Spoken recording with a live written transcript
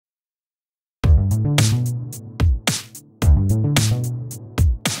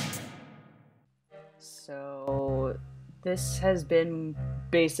This has been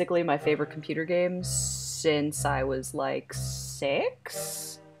basically my favorite computer game since I was like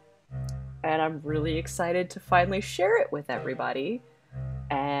 6, and I'm really excited to finally share it with everybody.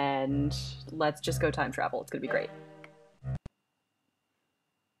 And let's just go time travel. It's gonna be great.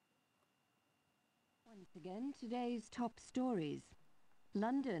 Once again, today's top stories.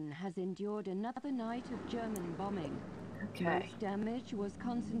 London has endured another night of German bombing. Okay. Most damage was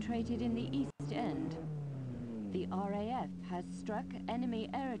concentrated in the East End. The RAF has struck enemy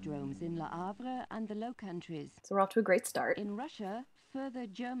aerodromes in Le Havre and the Low Countries. So we're off to a great start. In Russia, further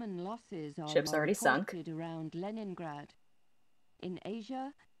German losses are Ship's already sunk. reported around Leningrad. In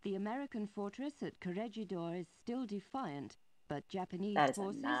Asia, the American fortress at Corregidor is still defiant, but Japanese That is a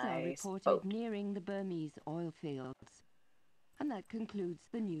forces are nice reported boat. nearing the Burmese oil fields. And that concludes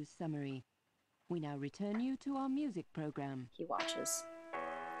the news summary. We now return you to our music program. He watches.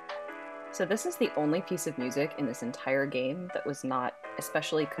 So this is the only piece of music in this entire game that was not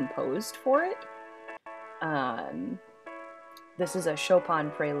especially composed for it. This is a Chopin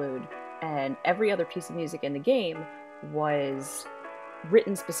prelude, and every other piece of music in the game was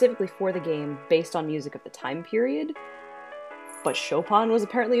written specifically for the game based on music of the time period. But Chopin was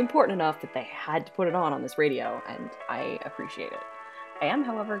apparently important enough that they had to put it on this radio, and I appreciate it. I am,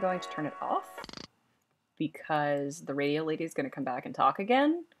 however, going to turn it off because the radio lady is going to come back and talk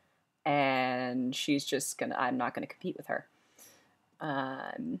again, and she's just gonna, I'm not going to compete with her.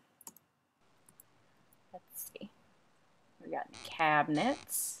 Let's see. We got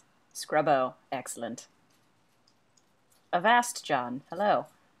cabinets. Scrubbo, excellent. Avast, John, hello.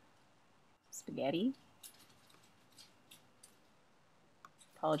 Spaghetti.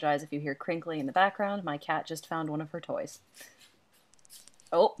 Apologize if you hear crinkling in the background. My cat just found one of her toys.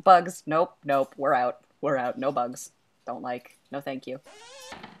 Oh, bugs. Nope, nope. We're out. We're out. No bugs. Don't like. No thank you.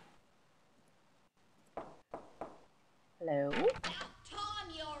 Hello? About time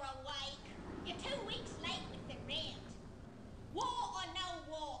you're awake. You're 2 weeks late with the rent. War or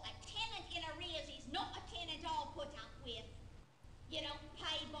no war, a tenant in arrears is not a tenant I'll put up with. You don't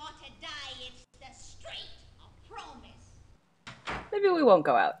pay by today, it's the street, I promise. Maybe we won't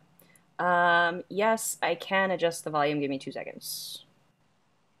go out. Yes, I can adjust the volume. Give me 2 seconds.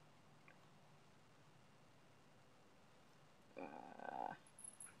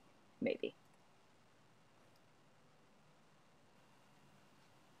 Maybe.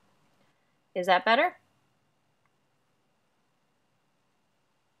 Is that better?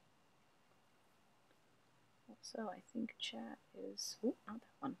 Also, I think chat is... Ooh, not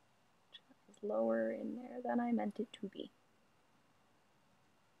that one. Chat is lower in there than I meant it to be.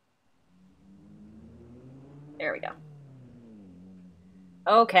 There we go.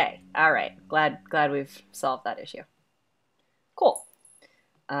 Okay, alright. Glad we've solved that issue. Cool.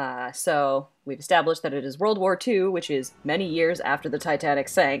 So, we've established that it is World War II, which is many years after the Titanic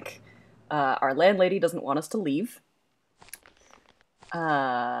sank. Our landlady doesn't want us to leave.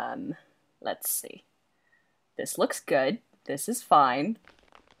 Let's see. This looks good. This is fine.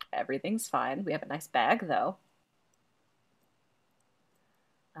 Everything's fine. We have a nice bag, though.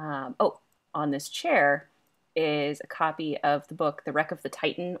 Oh, on this chair is a copy of the book The Wreck of the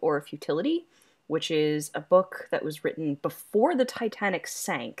Titan or Futility, which is a book that was written before the Titanic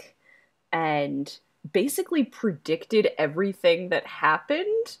sank and basically predicted everything that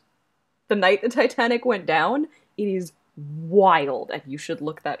happened the night the Titanic went down. It is wild, and you should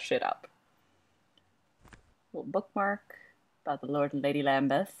look that shit up. Little bookmark about the Lord and Lady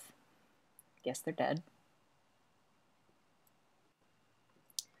Lambeth. Guess they're dead.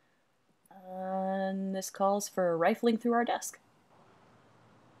 And this calls for rifling through our desk.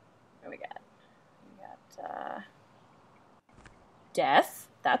 What do we got? We got death.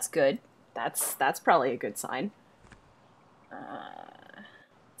 That's good. That's probably a good sign. Let's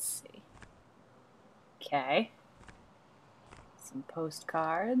see. Okay. Some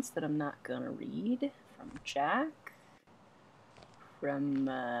postcards that I'm not gonna read from Jack. From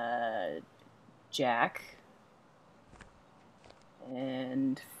Jack.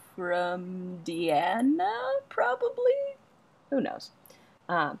 And from Deanna, probably? Who knows?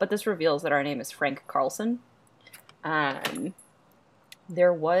 But this reveals that our name is Frank Carlson.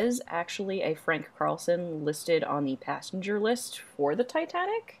 There was actually a Frank Carlson listed on the passenger list for the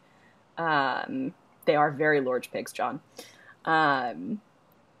Titanic. They are very large pigs, John.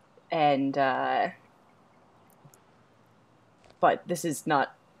 But this is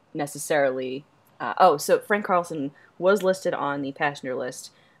not necessarily... so Frank Carlson was listed on the passenger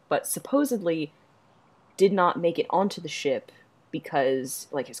list, but supposedly did not make it onto the ship because,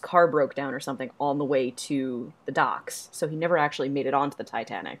 like, his car broke down or something on the way to the docks, so he never actually made it onto the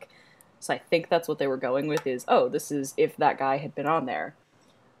Titanic. So I think that's what they were going with is, oh, this is if that guy had been on there.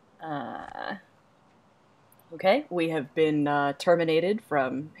 Okay, we have been terminated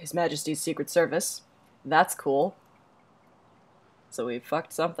from His Majesty's Secret Service. That's cool. So we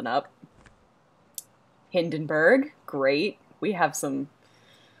fucked something up. Hindenburg, great. We've made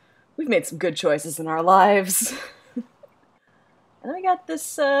some good choices in our lives. And then we got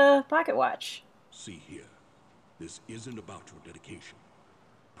this pocket watch. See here, this isn't about your dedication.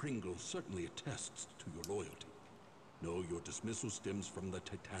 Pringle certainly attests to your loyalty. No, your dismissal stems from the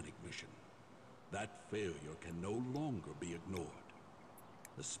Titanic mission. That failure can no longer be ignored,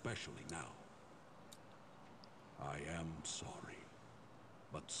 especially now. I am sorry,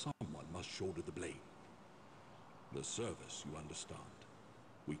 but someone must shoulder the blame. The service, you understand.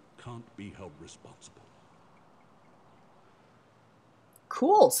 We can't be held responsible.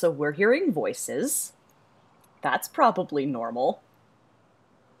 Cool, so we're hearing voices. That's probably normal.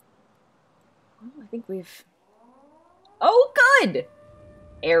 Well, I think we've... Oh, good!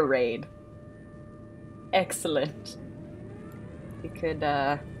 Air raid. Excellent. We could,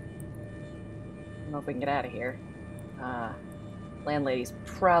 I don't know if we can get out of here. Landlady's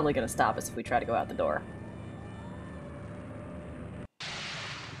probably gonna stop us if we try to go out the door.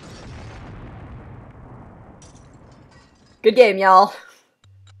 Good game, y'all.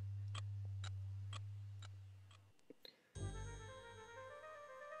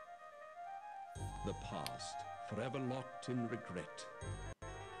 The past, forever locked in regret.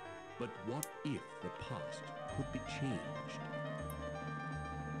 But what if the past could be changed?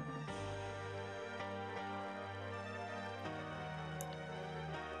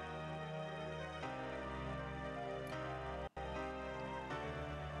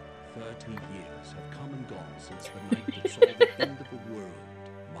 "30 years have come and gone since the night that saw the end of the world,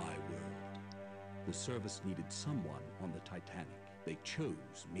 my world. The service needed someone on the Titanic. They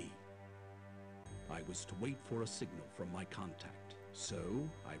chose me. I was to wait for a signal from my contact, so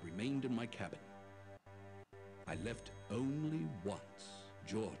I remained in my cabin. I left only once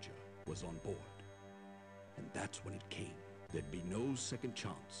Georgia was on board. And that's when it came. There'd be no second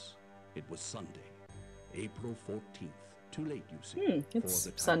chance. It was Sunday, April 14th. Too late, you see. It's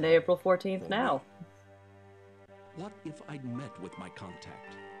Sunday, April 14th now. What if I'd met with my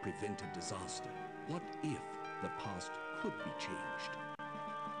contact, prevented disaster? What if the past could be changed?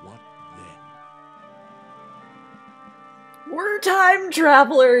 What then? We're time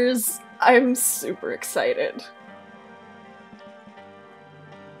travelers! I'm super excited.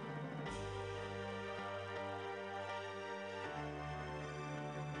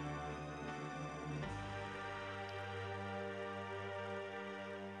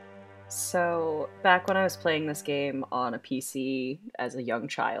 So, back when I was playing this game on a PC as a young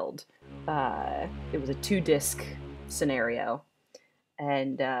child, it was a 2-disc scenario.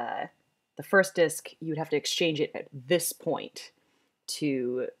 And the first disc, you'd have to exchange it at this point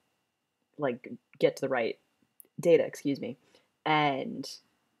to, like, get to the right data, excuse me. And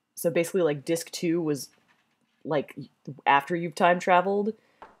so basically, like, disc 2 was, like, after you've time traveled.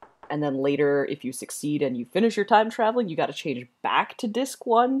 And then later, if you succeed and you finish your time traveling, you got to change back to disc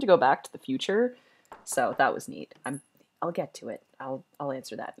 1 to go back to the future. So that was neat. I'll get to it. I'll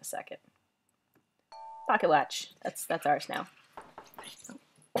answer that in a second. Pocket watch. That's ours now.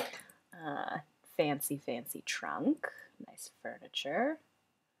 Fancy trunk. Nice furniture.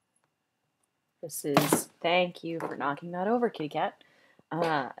 This is... Thank you for knocking that over, kitty cat.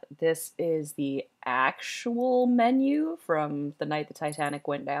 This is the actual menu from the night the Titanic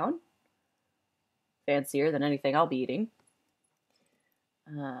went down. Fancier than anything I'll be eating.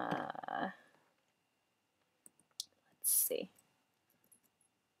 Let's see.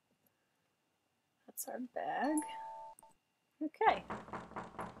 That's our bag. Okay.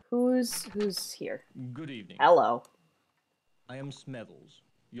 Who's here? Good evening. Hello. I am Smethles,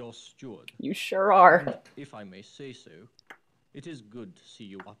 your steward. You sure are. And, if I may say so, it is good to see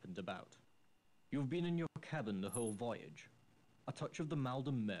you up and about. You've been in your cabin the whole voyage. A touch of the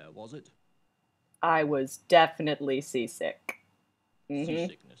𝘵𝘵𝘶𝘠𝘠, was it? I was definitely seasick.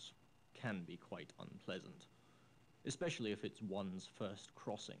 Seasickness can be quite unpleasant, especially if it's one's first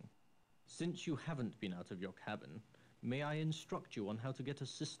crossing. Since you haven't been out of your cabin, may I instruct you on how to get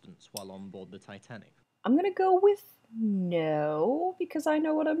assistance while on board the Titanic? I'm gonna go with no, because I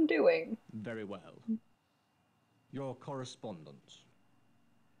know what I'm doing. Very well. Your correspondence.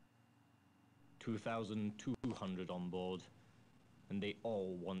 2,200 on board, and they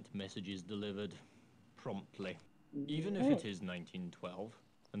all want messages delivered promptly. Even if it is 1912,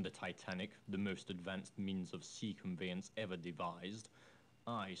 and the Titanic, the most advanced means of sea conveyance ever devised,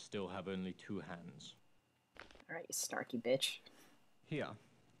 I still have only 2 hands. Alright, you snarky bitch. Here,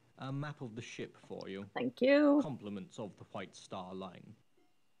 a map of the ship for you. Thank you. Compliments of the White Star Line.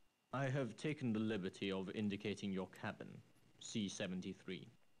 I have taken the liberty of indicating your cabin, C-73.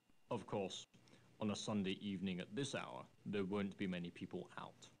 Of course, on a Sunday evening at this hour, there won't be many people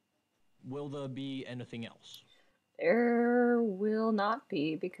out. Will there be anything else? There will not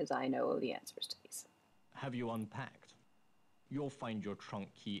be, because I know the answers to these. Have you unpacked? You'll find your trunk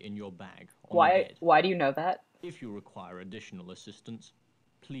key in your bag on the bed. Why do you know that? If you require additional assistance,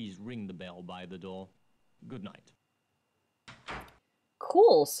 please ring the bell by the door. Good night.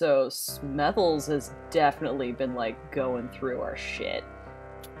 Cool, so Smethels has definitely been, like, going through our shit.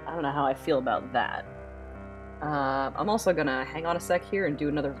 I don't know how I feel about that. I'm also gonna hang on a sec here and do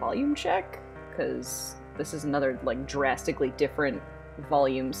another volume check, because this is another, like, drastically different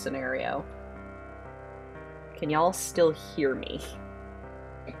volume scenario. Can y'all still hear me?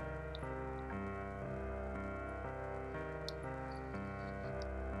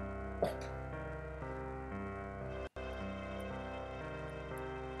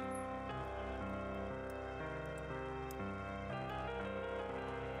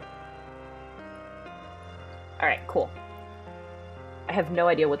 Alright, cool. I have no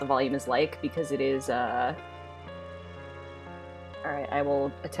idea what the volume is like, because it is, Alright, I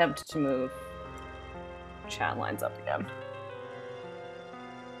will attempt to move chat lines up again.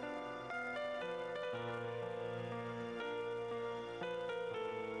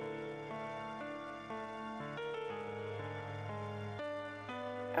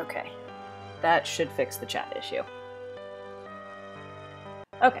 Okay. That should fix the chat issue.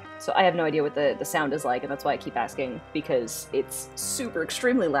 Okay, so I have no idea what the sound is like, and that's why I keep asking, because it's super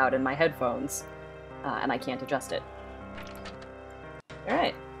extremely loud in my headphones, and I can't adjust it.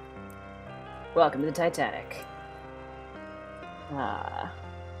 Alright. Welcome to the Titanic.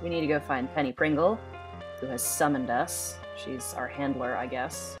 We need to go find Penny Pringle, who has summoned us. She's our handler, I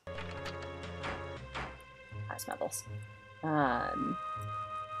guess. Hi, Smethels.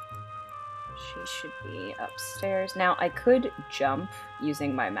 She should be upstairs. Now, I could jump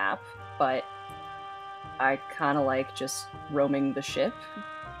using my map, but I kind of like just roaming the ship.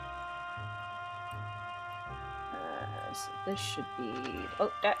 So this should be the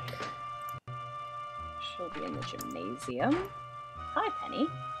boat deck. She'll be in the gymnasium. Hi, Penny.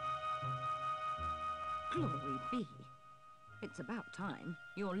 Glory be. It's about time.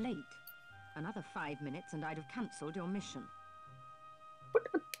 You're late. Another 5 minutes and I'd have cancelled your mission. What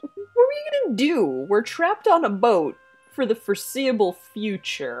are we gonna do? We're trapped on a boat for the foreseeable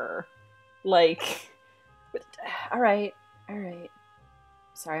future. Like, alright.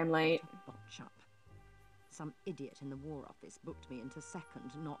 Sorry I'm late. Botch up. Some idiot in the War Office booked me into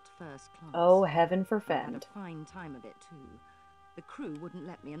second, not first class. Oh, heaven I had forfend. a fine time of it, too. The crew wouldn't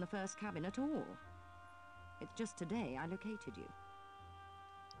let me in the first cabin at all. It's just today I located you.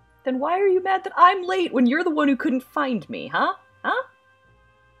 Then why are you mad that I'm late when you're the one who couldn't find me, huh? Huh?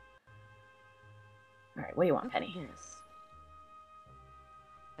 Alright, what do you want, Look Penny? at this.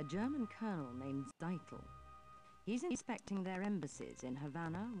 A German colonel named Zeitel. He's inspecting their embassies in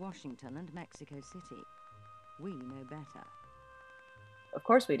Havana, Washington, and Mexico City. We know better. Of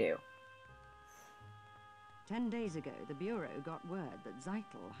course we do. 10 days ago, the Bureau got word that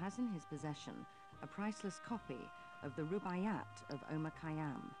Zeitel has in his possession a priceless copy of the Rubaiyat of Omar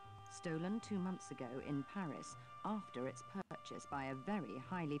Khayyam, stolen 2 months ago in Paris after its purchase by a very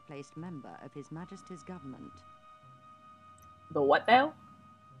highly placed member of His Majesty's government. The what now?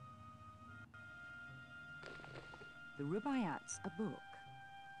 The Rubaiyat's a book,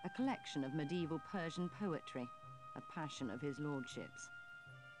 a collection of medieval Persian poetry, a passion of his lordship's.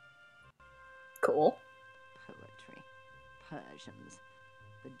 Cool. Poetry. Persians.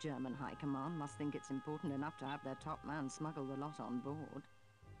 The German High Command must think it's important enough to have their top man smuggle the lot on board.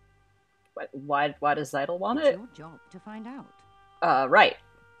 Why does Zeitel want It's it? your job to find out. Right.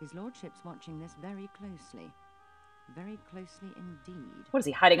 His lordship's watching this very closely. Very closely indeed. What is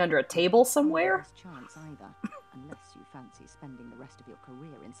he, hiding under a table somewhere? Not a chance either, unless you fancy spending the rest of your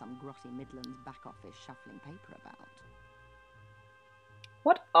career in some grotty Midlands back office shuffling paper about.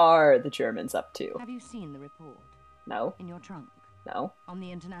 What are the Germans up to? Have you seen the report? No. In your trunk? No. On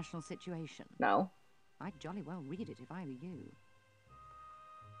the international situation? No. I'd jolly well read it if I were you.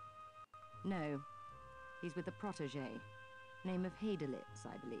 No. He's with a protégé. Name of Heidelitz,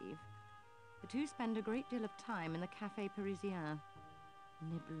 I believe. The two spend a great deal of time in the Café Parisien.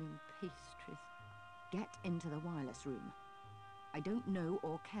 Nibbling pastries. Get into the wireless room. I don't know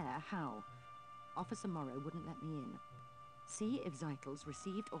or care how. Officer Morrow wouldn't let me in. See if Zeitel's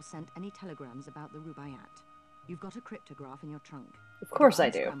received or sent any telegrams about the Rubaiyat. You've got a cryptograph in your trunk. Of course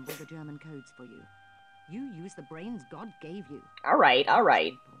I do. Unscramble the German codes for you. You use the brains God gave you. Alright.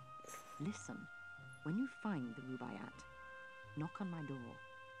 Simple. Listen, when you find the Rubaiyat, knock on my door.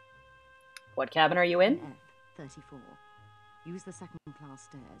 What cabin are you in? F-34. Use the second-class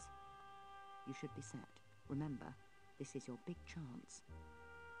stairs. You should be set. Remember, this is your big chance.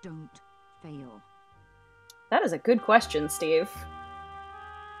 Don't fail. That is a good question, Steve.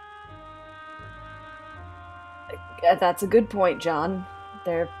 That's a good point, John.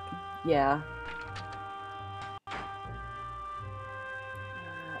 Yeah.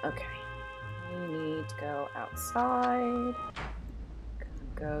 Okay. We need to go outside.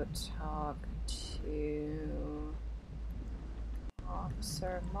 Go talk to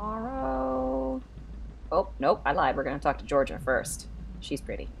Officer Morrow. Oh, nope, I lied. We're gonna talk to Georgia first. She's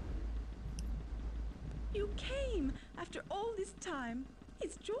pretty. You came after all this time.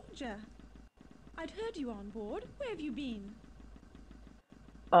 It's Georgia. I'd heard you on board. Where have you been?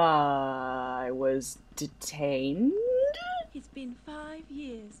 I was detained? It's been 5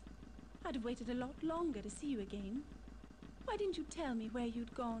 years. I'd have waited a lot longer to see you again. Why didn't you tell me where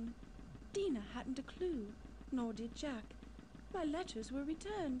you'd gone? Dina hadn't a clue, nor did Jack. My letters were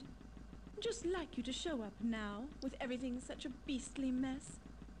returned. Just like you to show up now, with everything such a beastly mess.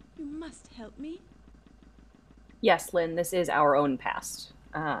 You must help me. Yes, Lynn, this is our own past.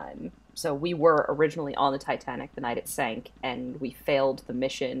 So we were originally on the Titanic the night it sank, and we failed the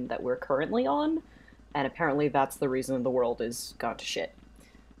mission that we're currently on, and apparently that's the reason the world is gone to shit.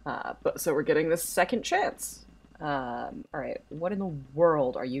 So we're getting this second chance. Alright, what in the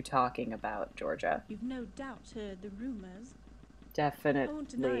world are you talking about, Georgia? You've no doubt heard the rumors. Definitely. I won't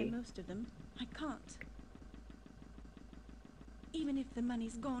deny most of them. I can't. Even if the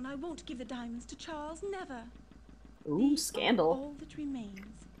money's gone, I won't give the diamonds to Charles, never. Ooh, These scandal. are all that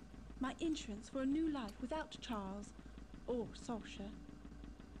remains. My insurance for a new life without Charles or Sasha.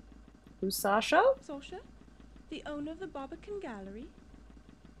 Who's Sasha? Sasha, the owner of the Barbican Gallery.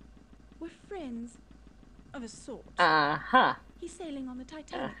 We're friends, of a sort. Uh-huh. He's sailing on the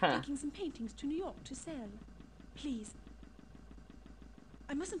Titanic, taking some paintings to New York to sell. Please.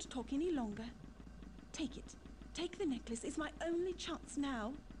 I mustn't talk any longer. Take it. Take the necklace. It's my only chance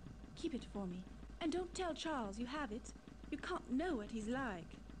now. Keep it for me. And don't tell Charles you have it. You can't know what he's like.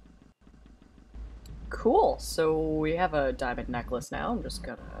 Cool. So we have a diamond necklace now. I'm just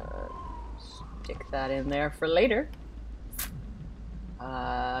gonna stick that in there for later.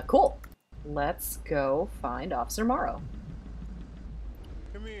 Cool. Let's go find Officer Morrow.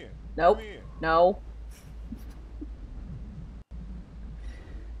 Come here. Nope. Come here. No.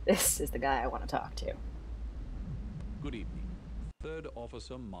 This is the guy I want to talk to. Good evening. Third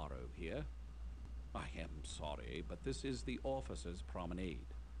Officer Morrow here. I am sorry, but this is the officers' promenade.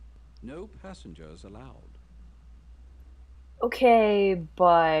 No passengers allowed. Okay,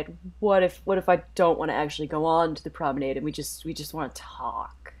 but what if I don't want to actually go on to the promenade and we just want to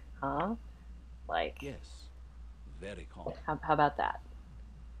talk, huh? Like, Yes, very calm. how about that?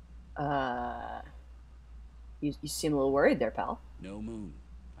 You seem a little worried there, pal. No moon.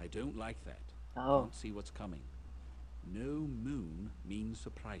 I don't like that. Oh. Can't see what's coming. No moon means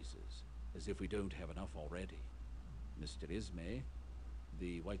surprises, as if we don't have enough already. Mr. Ismay,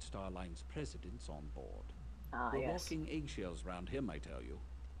 the White Star Line's president's on board. Ah, We're yes. walking eggshells round him, I tell you.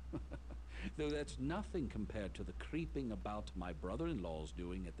 Though that's nothing compared to the creeping about my brother-in-law's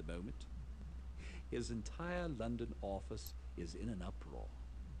doing at the moment. His entire London office is in an uproar.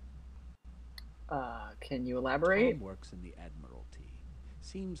 Can you elaborate? Tom works in the Admiralty.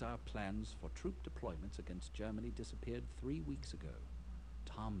 Seems our plans for troop deployments against Germany disappeared 3 weeks ago.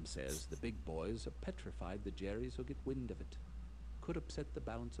 Tom says the big boys are petrified the Jerrys will get wind of it. Could upset the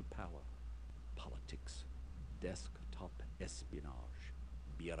balance of power. Politics. Desktop espionage.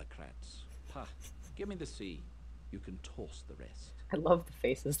 Bureaucrats. Pah, give me the sea. You can toss the rest. I love the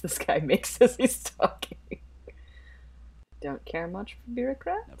faces this guy makes as he's talking. Don't care much for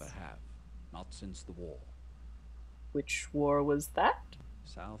bureaucrats? Never have. Not since the war. Which war was that?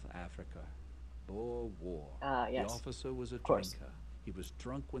 South Africa. Boer War. Yes. The officer was a course. drinker. He was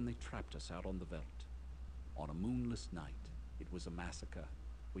drunk when they trapped us out on the veldt. On a moonless night, it was a massacre.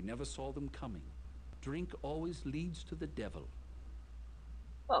 We never saw them coming. Drink always leads to the devil.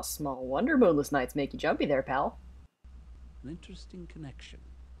 Well, small wonder moonless nights make you jumpy there, pal. An interesting connection.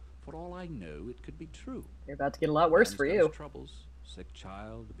 For all I know, it could be true. You're about to get a lot worse Man's for got you. his troubles, sick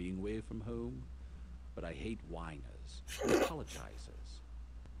child, being away from home. But I hate whiners and apologizers.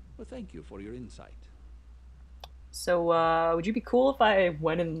 Well, thank you for your insight. So, would you be cool if I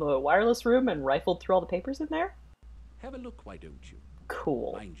went in the wireless room and rifled through all the papers in there? Have a look, why don't you?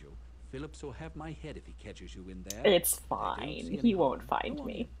 Cool. Mind you, Phillips will have my head if he catches you in there. It's I don't fine. see He any won't harm. find Go on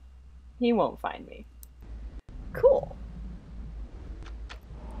me. in. He won't find me. Cool.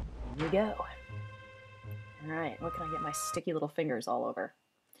 Here we go. Alright, what can I get my sticky little fingers all over?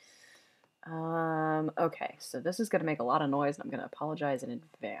 Okay, so this is going to make a lot of noise, and I'm going to apologize in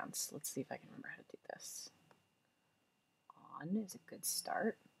advance. Let's see if I can remember how to do this. On is a good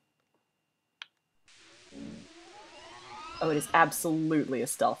start. Oh, it is absolutely a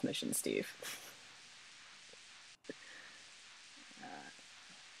stealth mission, Steve.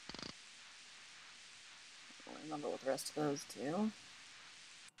 I'll remember what the rest of those do.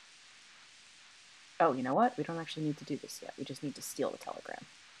 Oh, you know what? We don't actually need to do this yet. We just need to steal the telegram.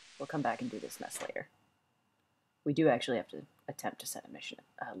 We'll come back and do this mess later. We do actually have to attempt to send a mission,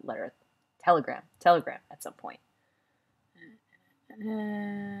 telegram at some point.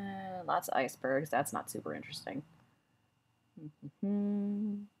 Lots of icebergs. That's not super interesting.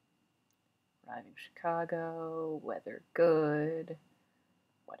 Arriving Chicago. Weather good.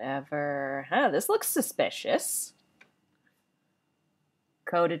 Whatever. Huh, this looks suspicious.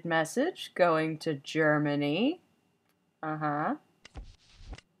 Coded message going to Germany. Uh-huh.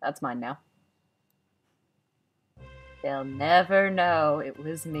 That's mine now. They'll never know it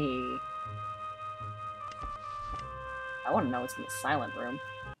was me. I want to know what's in the silent room.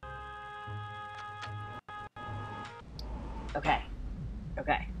 Okay.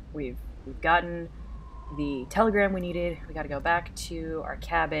 Okay. We've gotten the telegram we needed. We got to go back to our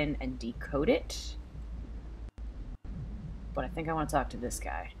cabin and decode it. But I think I want to talk to this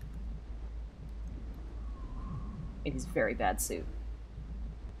guy. In his very bad suit.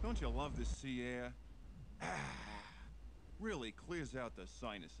 Don't you love the sea air? Really clears out the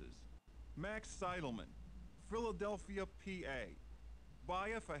sinuses. Max Seidelman, Philadelphia, PA.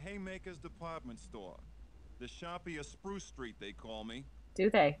 Buyer for Haymaker's department store. The shoppy of Spruce Street, they call me.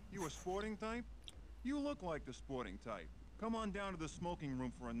 Do they? You a sporting type? You look like the sporting type. Come on down to the smoking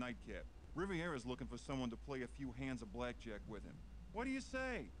room for a nightcap. Riviera's looking for someone to play a few hands of blackjack with him. What do you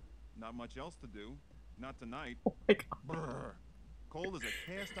say? Not much else to do. Not tonight. Oh my god. Brr. Cold as a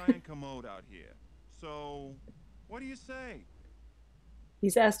cast iron commode out here. So, what do you say?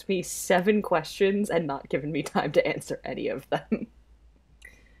 He's asked me 7 questions and not given me time to answer any of them.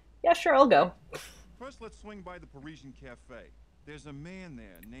 Yeah, sure, I'll go. First, let's swing by the Parisian Cafe. There's a man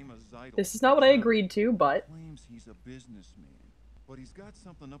there named Zeidel. This is not what I agreed to, but... Claims he's a businessman, but he's got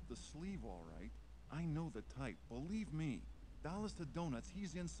something up the sleeve, all right. I know the type, believe me. Dollars to donuts,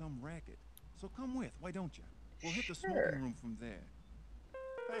 he's in some racket. So come with, why don't you? We'll hit the smoking room from there.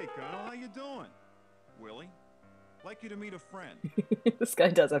 Hey, Colonel, how you doing? Willie, like you to meet a friend. This guy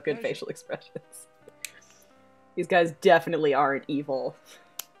does have good facial expressions. These guys definitely aren't evil.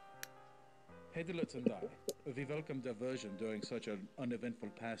 Heidelitz and I, we welcome diversion during such an uneventful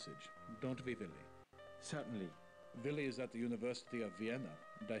passage, don't we, Willie? Certainly. Willie is at the University of Vienna,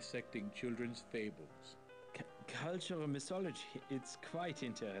 dissecting children's fables. Cultural mythology, it's quite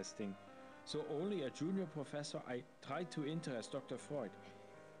interesting. So only a junior professor, I tried to interest Dr. Freud.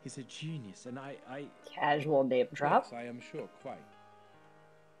 He's a genius, and I... Casual name drop. Yes, I am sure, quite.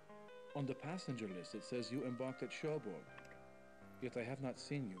 On the passenger list, it says you embarked at Cherbourg. Yet I have not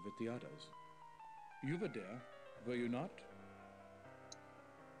seen you with the others. You were there, were you not?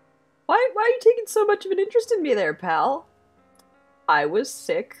 Why are you taking so much of an interest in me there, pal? I was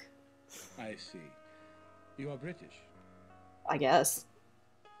sick. I see. You are British. I guess.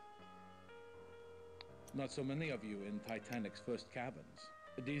 Not so many of you in Titanic's first cabins.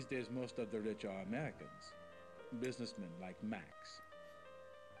 These days, most of the rich are Americans. Businessmen like Max.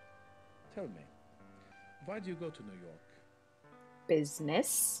 Tell me, why do you go to New York?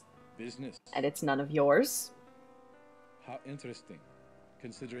 Business. Business. And it's none of yours. How interesting,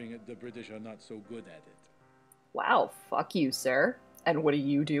 considering the British are not so good at it. Wow, fuck you, sir. And what do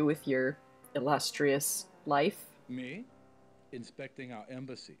you do with your illustrious life? Me? Inspecting our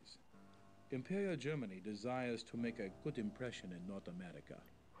embassies. Imperial Germany desires to make a good impression in North America.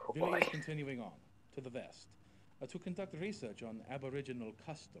 Oh, Willie boy. is continuing on, to the west, to conduct research on Aboriginal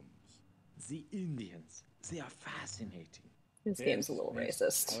customs. The Indians, they are fascinating. This game's a little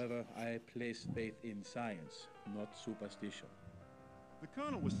racist. However, I place faith in science, not superstition. The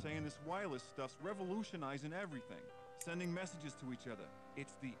Colonel was saying this wireless stuff's revolutionizing everything. Sending messages to each other.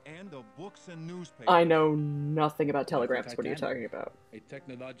 It's the end of books and newspapers. I know nothing about telegrams. What are you talking about? A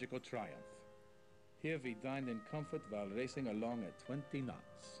technological triumph. Here we dined in comfort while racing along at 20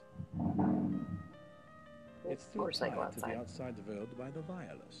 knots. It's still Motorcycle tied to the outside. outside world by the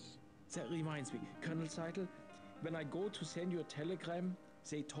wireless. That reminds me, Colonel Seidel, when I go to send you a telegram,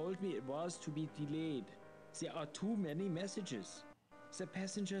 they told me it was to be delayed. There are too many messages. The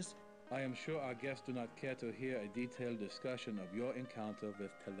passengers... I am sure our guests do not care to hear a detailed discussion of your encounter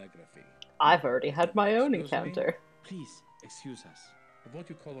with telegraphy. I've already had my own Excuse me? encounter. Please, excuse us. Won't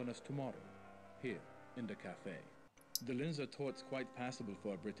you call on us tomorrow? Here, in the cafe. The Linzer tort's quite passable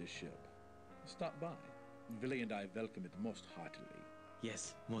for a British ship. Stop by. Villy and I welcome it most heartily.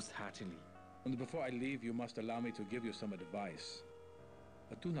 Yes, most heartily. And before I leave, you must allow me to give you some advice.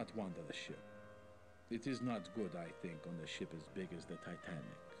 Do not wander the ship. It is not good, I think, on a ship as big as the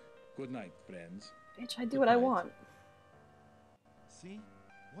Titanic. Good night, friends. Bitch, I do what I want. See?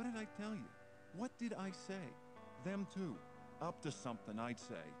 What did I tell you? What did I say? Them two. Up to something, I'd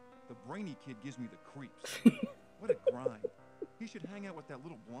say. The brainy kid gives me the creeps. What a grind. He should hang out with that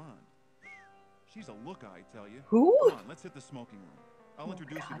little blonde. She's a looker, I tell you. Who? Come on, let's hit the smoking room. I'll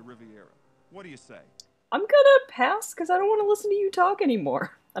introduce you to Riviera. What do you say? I'm gonna pass because I don't want to listen to you talk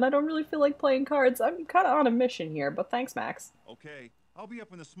anymore. And I don't really feel like playing cards. I'm kind of on a mission here, but thanks, Max. Okay, I'll be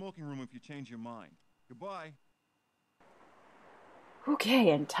up in the smoking room if you change your mind. Goodbye. Okay,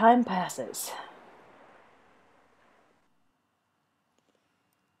 and time passes.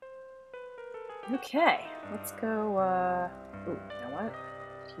 Okay, let's go, ooh, you know what?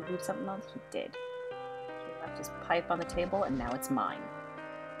 Did he leave something on? He did. He left his pipe on the table, and now it's mine.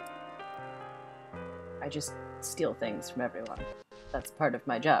 I just steal things from everyone. That's part of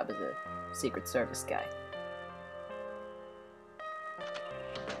my job as a Secret Service guy.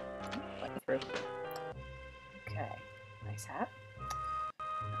 Let me through. Okay, nice hat.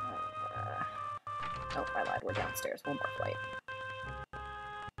 Oh, I lied, we're downstairs. One more flight.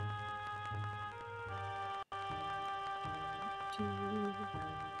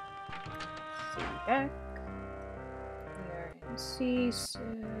 Back. We are in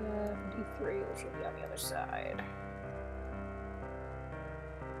C73, which will be on the other side.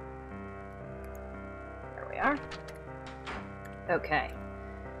 There we are. Okay.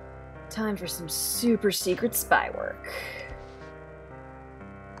 Time for some super secret spy work.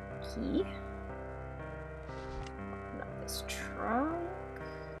 Key. Open up this trunk.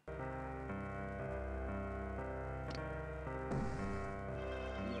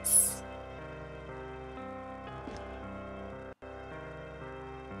 Yes.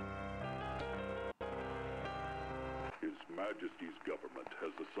 His Majesty's government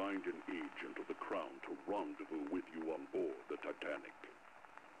has assigned an agent of the Crown to rendezvous with you on board the Titanic.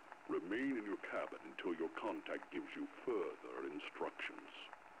 Remain in your cabin until your contact gives you further instructions.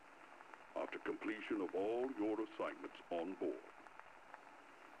 After completion of all your assignments on board,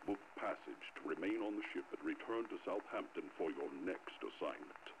 book passage to remain on the ship and return to Southampton for your next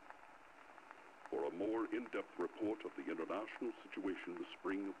assignment. For a more in-depth report of the international situation in the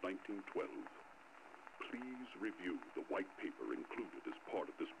spring of 1912, please review the white paper included as part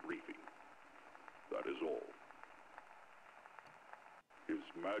of this briefing. That is all. His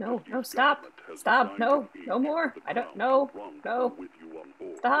No, Majesty's no, stop. government has Stop, assigned no, an no agent more. of the I don't Crown know. to rendezvous No. with you on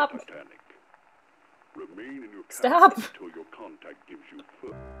board Stop. the Titanic. Remain in your cabin Stop. until your contact gives you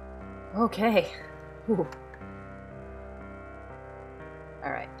Okay. Ooh.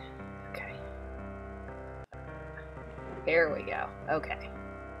 Alright. Okay. Here we go. Okay.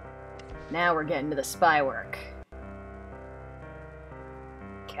 Now we're getting to the spy work.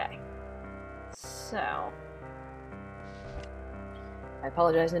 Okay. So. I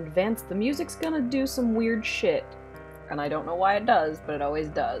apologize in advance. The music's gonna do some weird shit. And I don't know why it does, but it always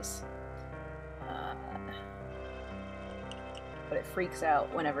does. But it freaks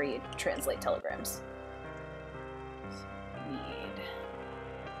out whenever you translate telegrams. Need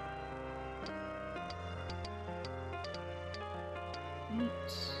 8,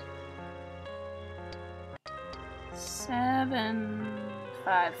 7,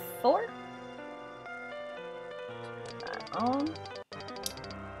 5, 4. Turn that on.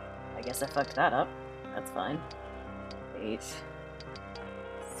 I guess I fucked that up. That's fine. 8,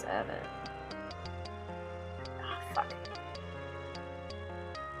 7. Ah, fuck.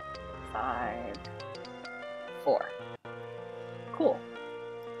 5, 4. Cool.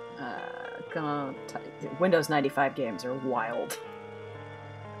 Windows 95 games are wild.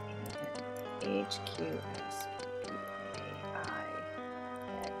 H, Q, S, P, A, I,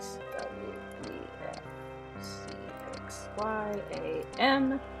 X, W, E, F, C, X, Y, A,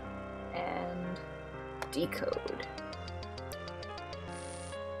 M, and decode.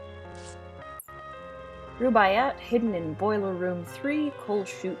 Rubaiyat, hidden in boiler room 3, coal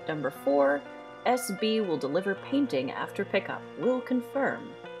chute number 4. SB will deliver painting after pickup. Will confirm.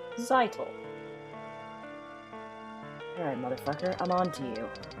 Zytel. Alright, motherfucker, I'm on to you.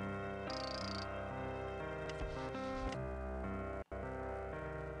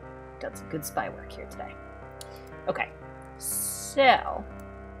 Done some good spy work here today. Okay, so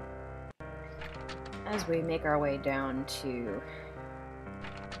as we make our way down to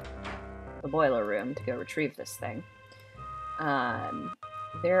the boiler room to go retrieve this thing,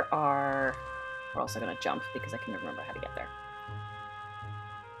 There are... We're also gonna jump because I can remember how to get there.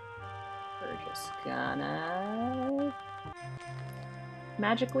 We're just gonna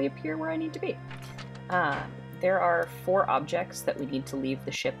magically appear where I need to be. There are 4 objects that we need to leave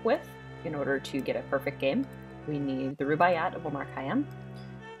the ship with in order to get a perfect game. We need the Rubaiyat of Omar Khayyam.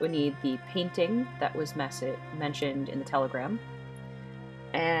 We need the painting that was mentioned in the telegram.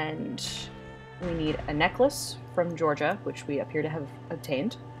 And we need a necklace from Georgia, which we appear to have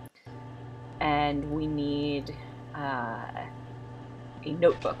obtained. And we need a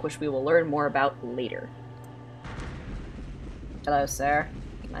notebook, which we will learn more about later. Hello, sir.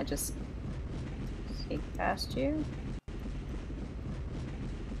 Can I just sneak past you?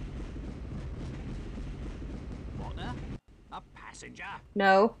 What there? A passenger?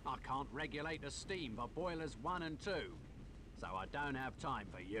 No. I can't regulate the steam for boilers 1 and 2. So I don't have time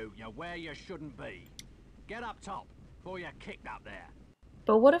for you. You're where you shouldn't be. Get up top before you're kicked up there.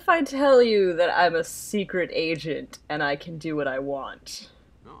 But what if I tell you that I'm a secret agent and I can do what I want?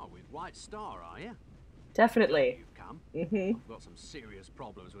 Oh, with White Star, are you? Definitely. You've come. Mm-hmm. I've got some serious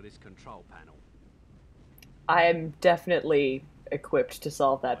problems with this control panel. I am definitely equipped to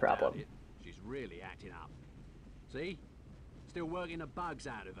solve that problem. She's really acting up. See? Still working the bugs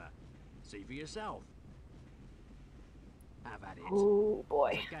out of her. See for yourself. Have at it. Oh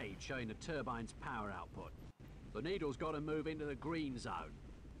boy. There's a gauge showing the turbine's power output. The needle's got to move into the green zone.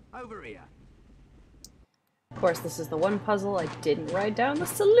 Over here. Of course, this is the one puzzle I didn't write down the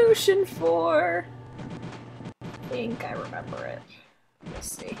solution for. I think I remember it. We'll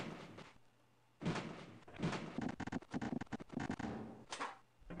see.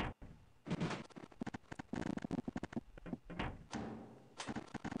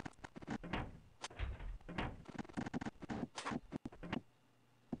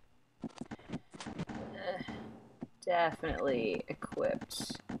 Definitely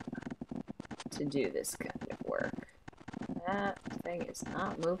equipped to do this kind of work. That thing is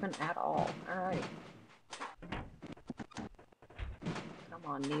not moving at all. Alright. Come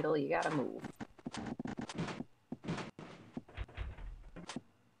on, needle, you gotta move.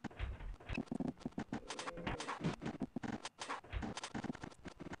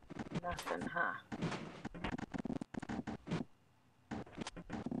 Nothing, huh?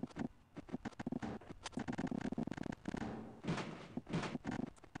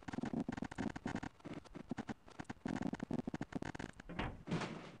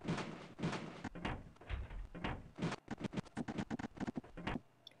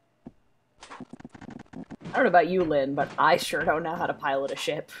 I don't know about you, Lynn, but I sure don't know how to pilot a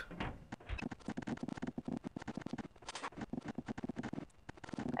ship.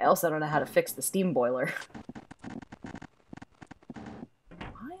 I also don't know how to fix the steam boiler.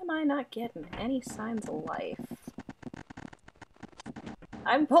 Why am I not getting any signs of life?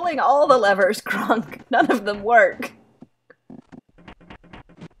 I'm pulling all the levers, Kronk. None of them work.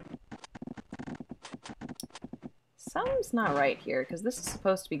 Something's not right here, because this is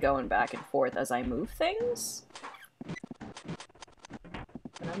supposed to be going back and forth as I move things.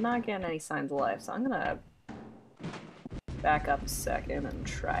 And I'm not getting any signs of life, so I'm gonna back up a second and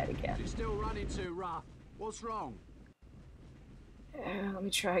try it again. She's still running too rough. What's wrong? Let me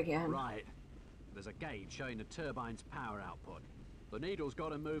try again. Right. There's a gauge showing the turbine's power output. The needle's got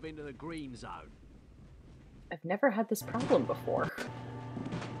to move into the green zone. I've never had this problem before.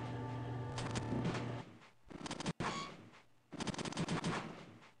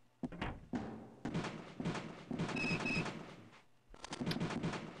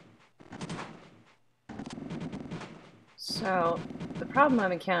 So, the problem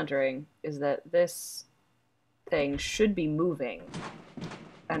I'm encountering is that this thing should be moving,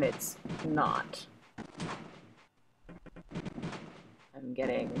 and it's not. I'm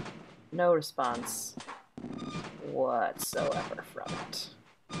getting no response whatsoever from it.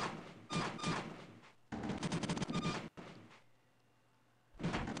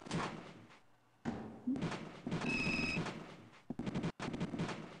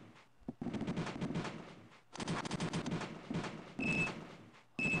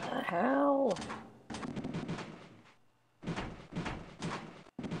 What the hell?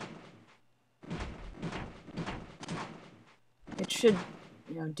 It should,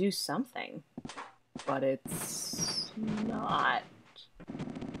 you know, do something, but it's not.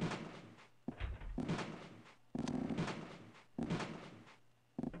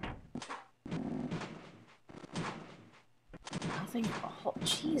 Nothing. Oh,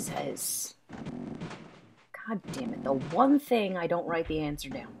 Jesus. God damn it. The one thing I don't write the answer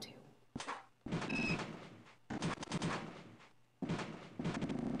down to.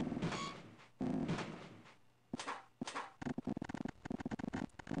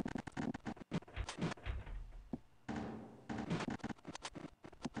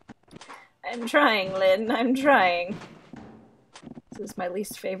 I'm trying, Lynn. I'm trying. This is my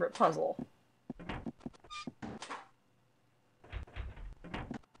least favorite puzzle.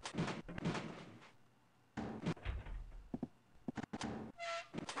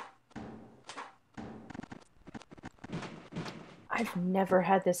 I've never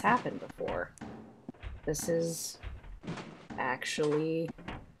had this happen before. This is actually...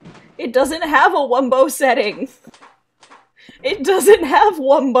 It doesn't have a Wumbo setting! It doesn't have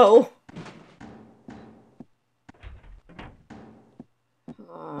Wumbo!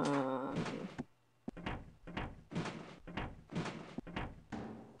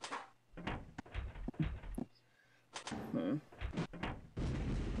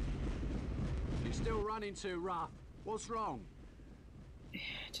 You're still running too rough. What's wrong?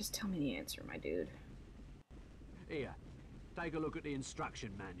 Just tell me the answer, my dude. Here, take a look at the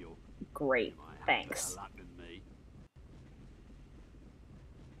instruction manual. Great, You might have thanks. better luck than me.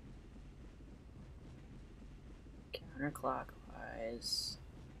 Counterclockwise.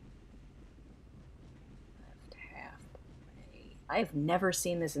 Left halfway. I've never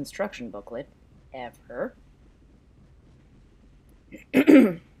seen this instruction booklet, ever.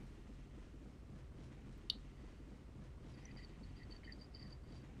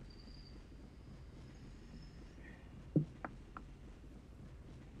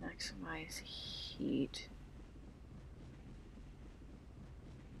 Maximize heat.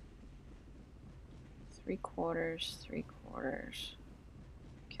 3/4, 3/4.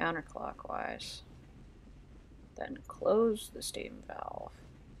 Counterclockwise. Then close the steam valve.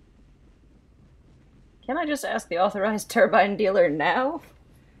 Can I just ask the authorized turbine dealer now?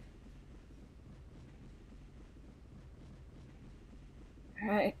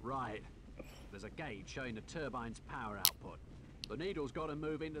 Alright. Right. There's a gauge showing the turbine's power output. The needle's got to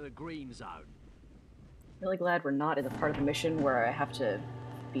move into the green zone. Really glad we're not in the part of the mission where I have to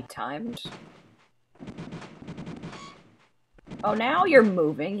be timed. Oh, now you're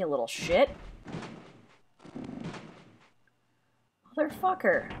moving, you little shit.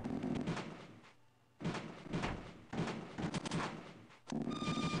 Motherfucker.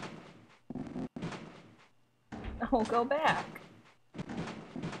 Oh, go back.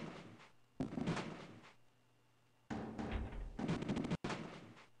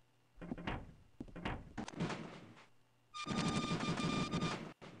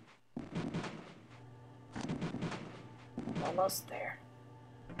 Almost there.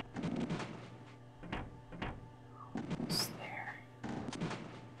 Almost there.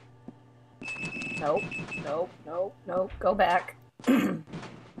 Nope, nope, nope, nope. Go back.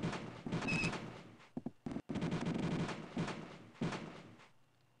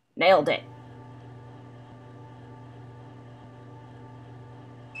 Nailed it.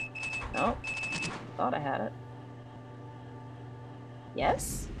 Nope. Thought I had it.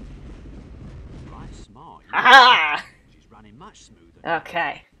 Yes? Right, smart. Aha! She's running much smoother.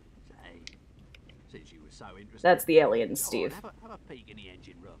 Okay. Say, since you were so interested. That's the alien, Go on, Steve. have a peek in the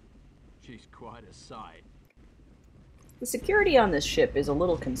engine room. She's quite a sight. The security on this ship is a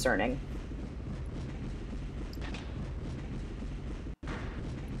little concerning.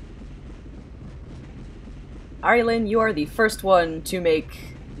 Arilyn, you are the first one to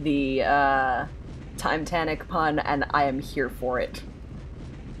make the Titanic pun, and I am here for it.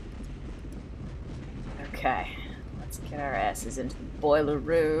 Okay, let's get our asses into the boiler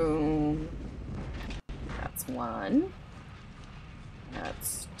room. That's one.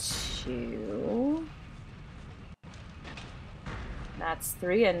 That's two. That's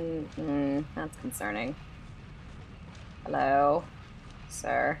three, and that's concerning. Hello,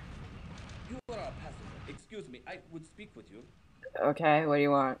 sir. You are a passenger. Excuse me, I would speak with you. Okay, what do you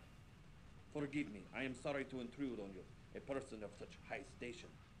want? Forgive me, I am sorry to intrude on you, a person of such high station.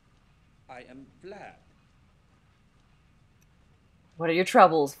 I am Vlad. What are your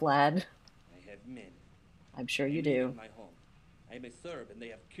troubles, Vlad? I have men. I'm sure you Enemy do. in my home. I am a Serb and they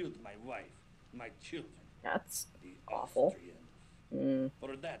have killed my wife, my children. That's the awful. Austrians.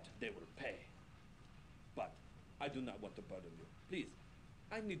 For that, they will pay. But I do not want to burden you. Please,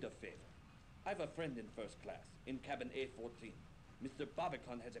 I need a favor. I have a friend in first class, in cabin A14. Mr.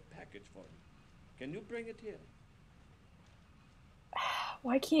 Barbican has a package for me. Can you bring it here?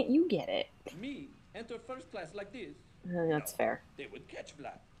 Why can't you get it? Me? Enter first class like this? That's fair. They would catch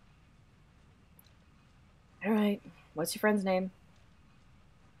Vlad. Alright, what's your friend's name?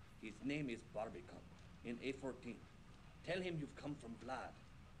 His name is Barbican, in A14. Tell him you've come from Vlad.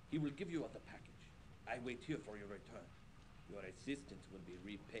 He will give you the package. I wait here for your return. Your assistance will be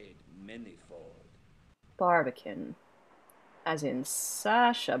repaid manyfold. Barbican. As in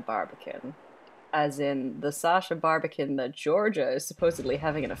Sasha Barbican. As in the Sasha Barbican that Georgia is supposedly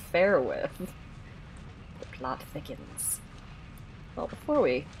having an affair with. The plot thickens. Well, before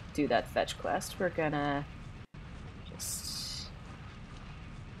we do that fetch quest, we're gonna just...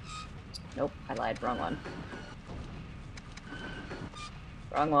 Nope, I lied. Wrong one.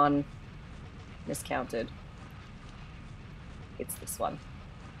 Wrong one. Miscounted. It's this one.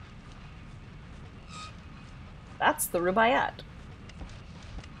 That's the Rubaiyat.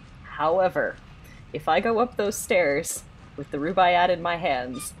 However, if I go up those stairs with the Rubaiyat in my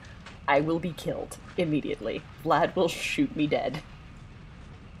hands, I will be killed immediately. Vlad will shoot me dead.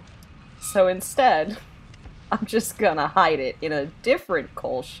 So instead, I'm just gonna hide it in a different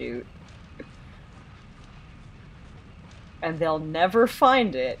coal chute. And they'll never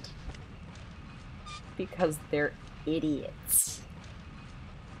find it because they're idiots.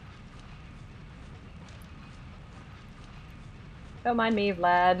 Don't mind me,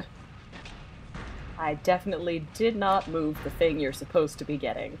 Vlad. I definitely did not move the thing you're supposed to be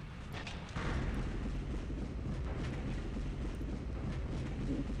getting.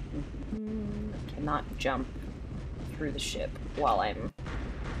 I cannot jump through the ship while I'm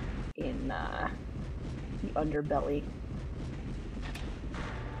in the underbelly.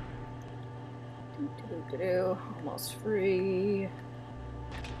 Almost free.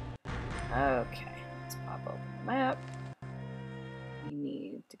 Okay, let's pop open the map. We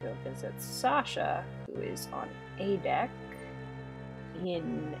need to go visit Sasha, who is on A deck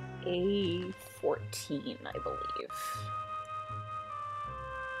in A14, I believe.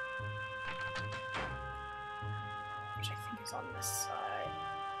 Which I think is on this side.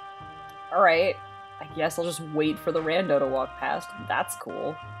 Alright, I guess I'll just wait for the rando to walk past. That's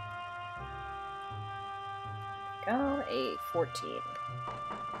cool. Go A14.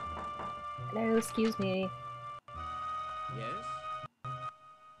 Hello, excuse me. Yes?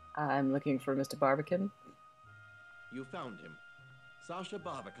 I'm looking for Mr. Barbican. You found him. Sasha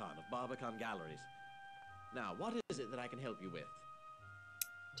Barbican of Barbican Galleries. Now, what is it that I can help you with?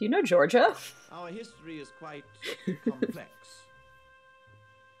 Do you know Georgia? Our history is quite complex.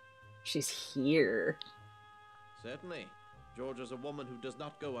 She's here. Certainly. Georgia's a woman who does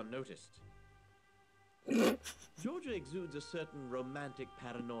not go unnoticed. Georgia exudes a certain romantic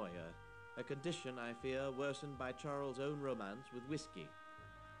paranoia, a condition, I fear, worsened by Charles' own romance with whiskey.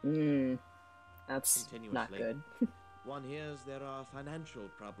 That's not good. One hears there are financial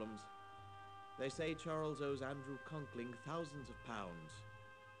problems. They say Charles owes Andrew Conkling thousands of pounds.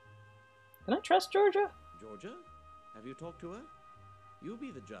 Can I trust Georgia? Georgia? Have you talked to her? You be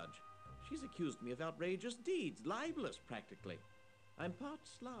the judge. She's accused me of outrageous deeds, libelous practically. I'm part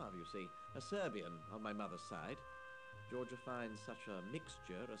Slav, you see, a Serbian on my mother's side. Georgia finds such a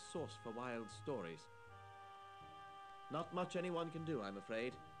mixture a source for wild stories. Not much anyone can do, I'm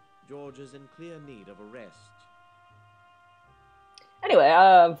afraid. George is in clear need of a rest. Anyway,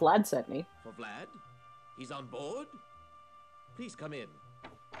 Vlad sent me. For Vlad? He's on board? Please come in.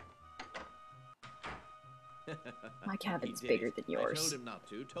 My cabin's bigger than yours. I told him not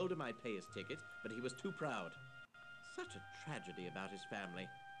to, told him I'd pay his ticket, but he was too proud. Such a tragedy about his family.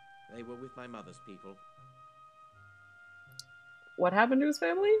 They were with my mother's people. What happened to his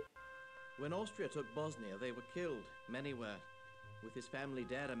family? When Austria took Bosnia, they were killed. Many were. With his family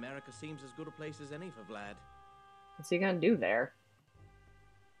dead, America seems as good a place as any for Vlad. What's he gonna do there?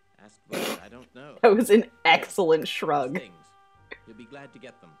 Ask Vlad, I don't know. That was an excellent shrug. Things. You'll be glad to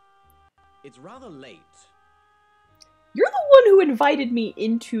get them. It's rather late. You're the one who invited me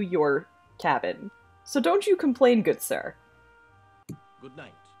into your cabin. So don't you complain, good sir. Good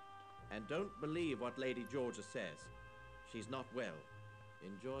night. And don't believe what Lady Georgia says. She's not well.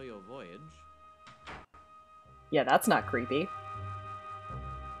 Enjoy your voyage. Yeah, that's not creepy.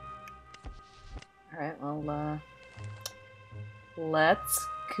 Alright, well, let's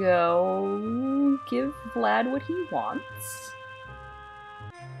go give Vlad what he wants.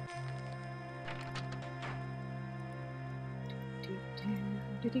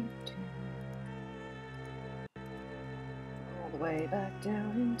 All the way back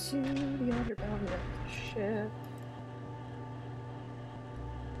down into the underbelly of the ship.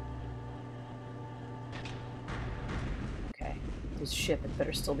 Okay, this ship had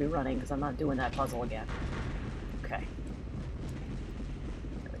better still be running because I'm not doing that puzzle again. Okay.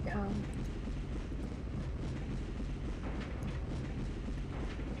 There we go.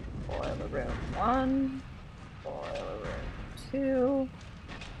 Boiler room 1. Boiler room 2.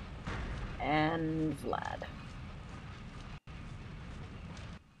 And Vlad.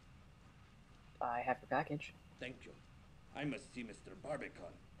 I have your package. Thank you. I must see Mr.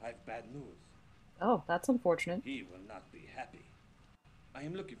 Barbican. I've bad news. Oh, that's unfortunate. He will not be happy. I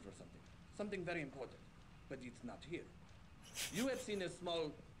am looking for something. something very important, but it's not here. You have seen a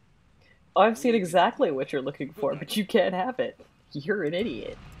small... I've seen exactly what you're looking for, but you can't have it. You're an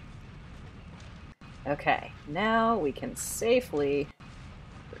idiot. Okay, now we can safely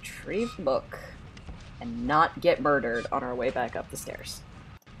retrieve the book and not get murdered on our way back up the stairs.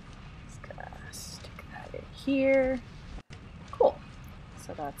 Just gonna stick that in here. Cool.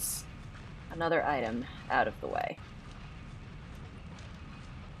 So that's another item out of the way.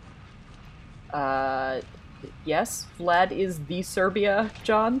 Yes, Vlad is the Serbia,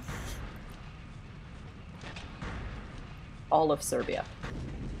 John. All of Serbia.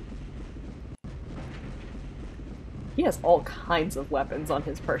 He has all kinds of weapons on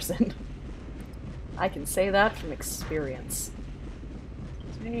his person. I can say that from experience.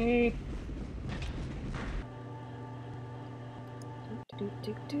 Excuse me.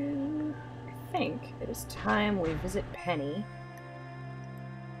 I think it is time we visit Penny,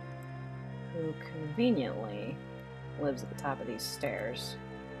 who conveniently lives at the top of these stairs.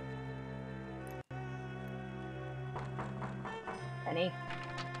 Penny?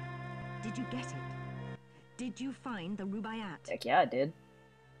 Did you get it? Did you find the Rubaiyat? Heck yeah, I did.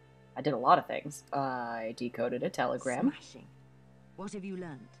 I did a lot of things. I decoded a telegram. Smashing. What have you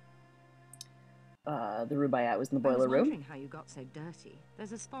learned? The Rubaiyat was in the boiler I was room. wondering how you got so dirty.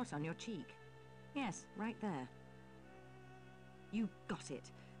 There's a spot on your cheek. Yes, right there. You got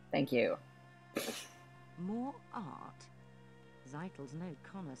it. Thank you. More art? Zeitel's no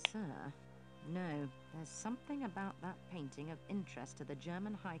connoisseur. No, there's something about that painting of interest to the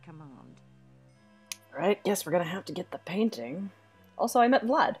German High Command. Right, guess we're gonna have to get the painting. Also, I met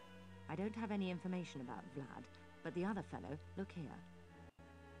Vlad. I don't have any information about Vlad, but the other fellow, look here.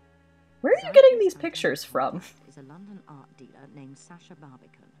 Where are you getting these pictures from? Is a London art dealer named Sasha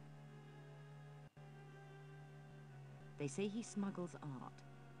Barbican. They say he smuggles art,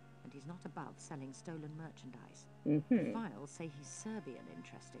 and he's not above selling stolen merchandise. The files say he's Serbian,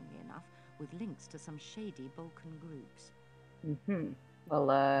 interestingly enough, with links to some shady Balkan groups. Well,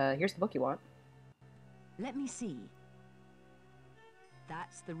 here's the book you want. Let me see.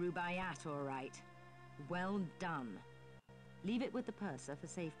 That's the Rubaiyat, all right. Well done. Leave it with the purser for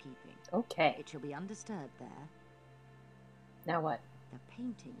safekeeping. Okay. It shall be undisturbed there. Now what? The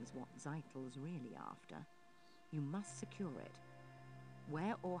painting's what Zeitel's really after. You must secure it.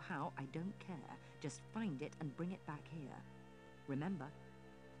 Where or how, I don't care. Just find it and bring it back here. Remember,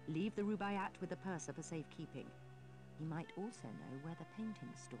 leave the Rubaiyat with the purser for safekeeping. He might also know where the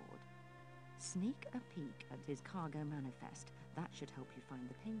painting's stored. Sneak a peek at his cargo manifest. That should help you find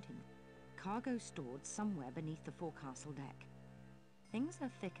the painting. Cargo stored somewhere beneath the forecastle deck. Things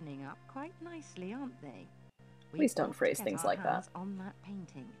are thickening up quite nicely, aren't they? Please don't phrase things like that. On that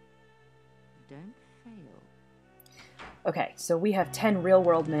painting. Don't fail. Okay, so we have 10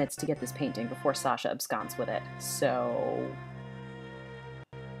 real-world minutes to get this painting before Sasha absconds with it. So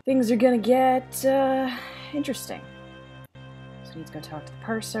things are gonna get interesting. So we need to go talk to the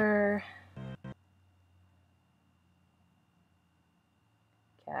purser.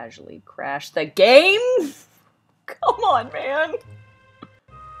 Casually crash the game? Come on, man!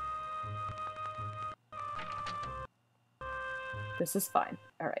 This is fine.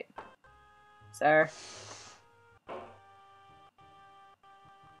 Alright. Sir.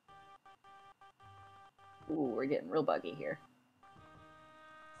 Ooh, we're getting real buggy here.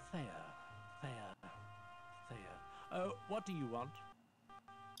 Thea. Oh, what do you want?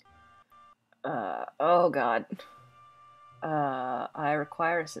 Oh god. I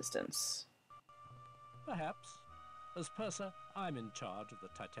require assistance. Perhaps. As purser, I'm in charge of the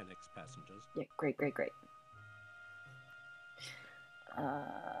Titanic's passengers. Yeah, great.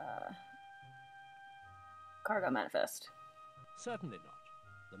 Cargo manifest. Certainly not.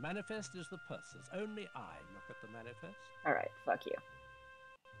 The manifest is the purser's. Only I look at the manifest. Alright, fuck you.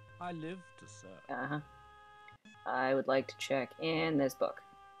 I live to serve. I would like to check in this book.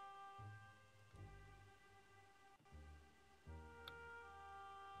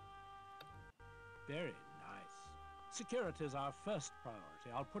 Very nice. Security is our first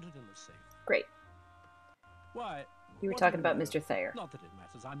priority. I'll put it in the safe. Great. Why? You were talking about Mr. Thayer. Not that it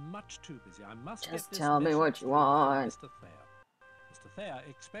matters. I'm much too busy. I must Just get this tell me what you want. Mr. Thayer. Mr. Thayer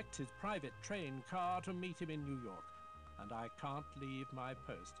expects his private train car to meet him in New York, and I can't leave my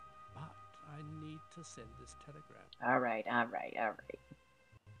post. But I need to send this telegram. All right.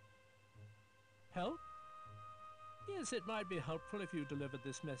 Help? Yes, it might be helpful if you delivered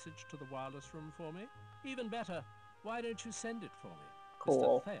this message to the wireless room for me. Even better, why don't you send it for me?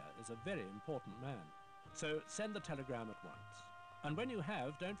 Cool. Mr. Thayer is a very important man. So send the telegram at once. And when you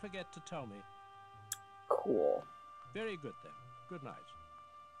have, don't forget to tell me. Cool. Very good then. Good night.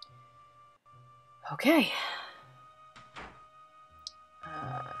 Okay.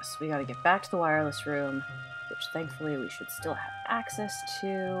 So we gotta get back to the wireless room, which thankfully we should still have access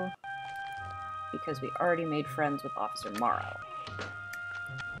to, because we already made friends with Officer Morrow,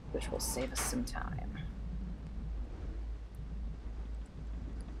 which will save us some time.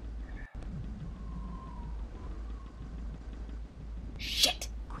 Shit!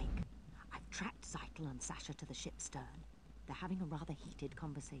 Quick. I've tracked Zeitel and Sasha to the ship's stern. They're having a rather heated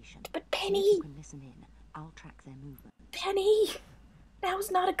conversation. But Penny! See if you can listen in. I'll track their movement. Penny!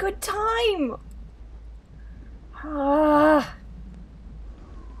 Now's not a good time!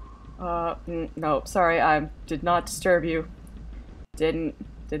 No, sorry, I did not disturb you. Didn't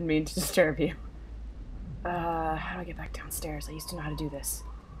mean to disturb you. How do I get back downstairs? I used to know how to do this.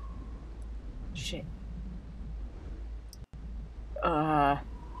 Shit.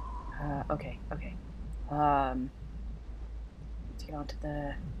 Okay. To get onto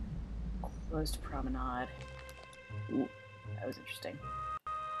the closed promenade. Ooh, that was interesting.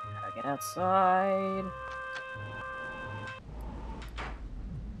 How do I get outside?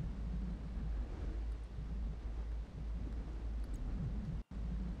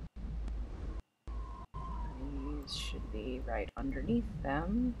 These should be right underneath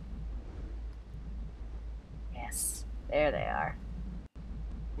them. Yes, there they are.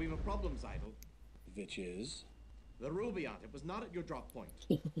 We've a problem, Zeitel. Which is? The Rupeethon. It was not at your drop point.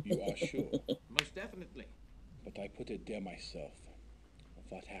 You are sure? Most definitely. But I put it there myself.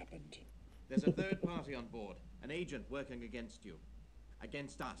 What happened? There's a third party on board. An agent working against you.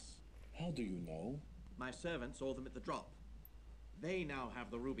 Against us. How do you know? My servant saw them at the drop. They now have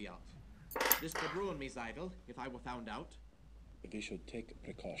the Rupeethon. This could ruin me, Zeitel, if I were found out. We should take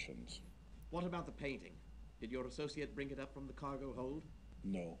precautions. What about the painting? Did your associate bring it up from the cargo hold?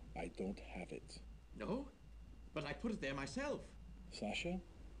 No, I don't have it. No? But I put it there myself. Sasha,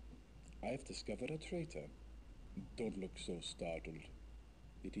 I've discovered a traitor. Don't look so startled.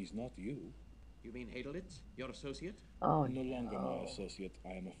 It is not you. You mean Heidelitz, your associate? Oh, no longer my associate,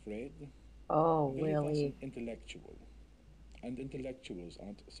 I am afraid. Oh, Willie was really? an intellectual. And intellectuals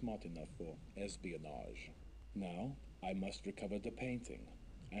aren't smart enough for espionage. Now, I must recover the painting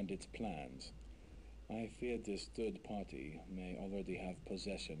and its plans. I fear this third party may already have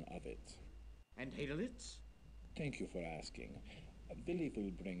possession of it. And Heidelitz? Thank you for asking. Billy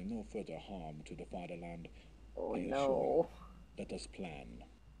will bring no further harm to the fatherland. Oh, I assure no. you. Let us plan.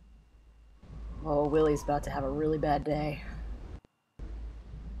 Oh, Willie's about to have a really bad day.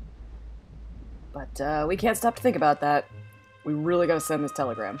 But, we can't stop to think about that. We really gotta send this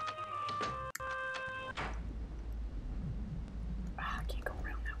telegram. I can't go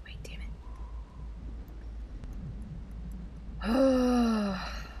around that way, damn it.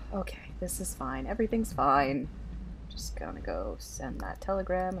 Okay, this is fine. Everything's fine. Just gonna go send that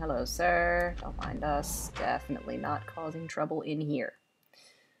telegram. Hello, sir. Don't mind us. Definitely not causing trouble in here.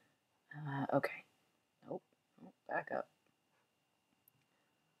 Okay. Nope. Back up.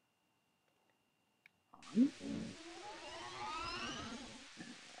 On. I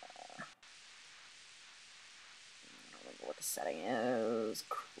don't remember what the setting is.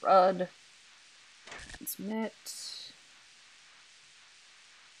 CRUD. Transmit.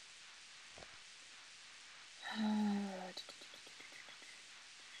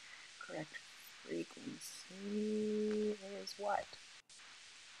 Correct frequency is what?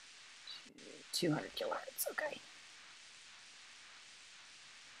 200 kilohertz, okay.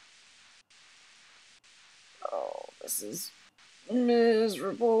 Oh, this is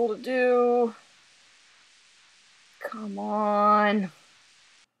miserable to do. Come on.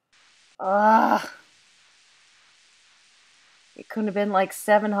 It couldn't have been like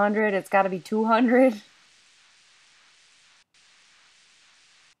 700, it's gotta be 200.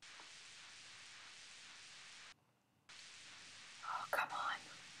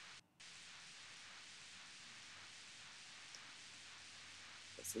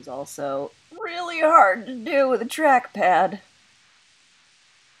 This is also really hard to do with a trackpad.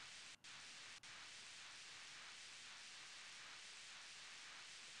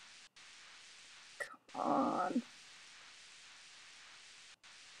 Come on.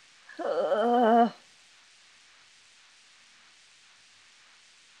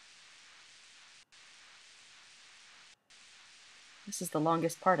 This is the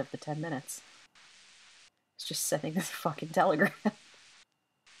longest part of the 10 minutes. It's just sending this fucking telegram.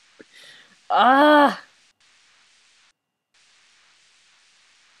 At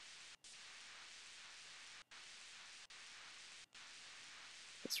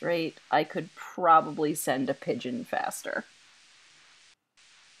this rate, I could probably send a pigeon faster.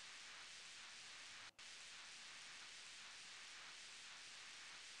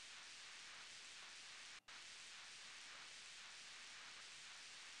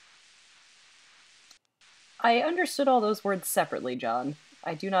 I understood all those words separately, John.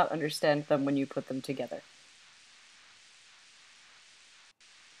 I do not understand them when you put them together.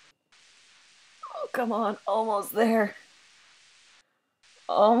 Oh, come on. Almost there.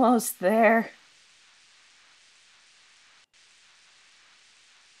 Almost there.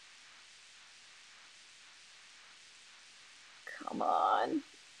 Come on.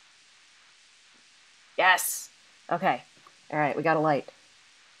 Yes! Okay. Alright, we got a light.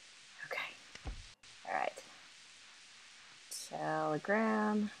 Okay. Alright.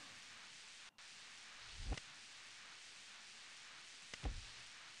 Telegram.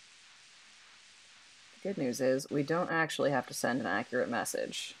 The good news is, we don't actually have to send an accurate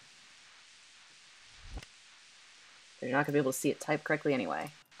message. You're not going to be able to see it typed correctly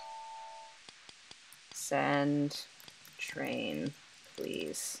anyway. Send train,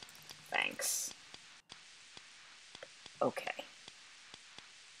 please. Thanks. Okay.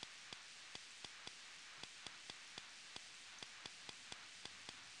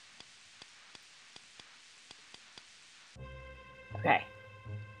 Okay.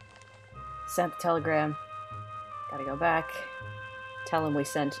 Sent the telegram. Gotta go back. Tell him we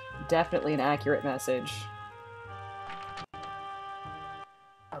sent definitely an accurate message.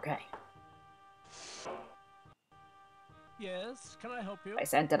 Okay. Yes, can I help you? I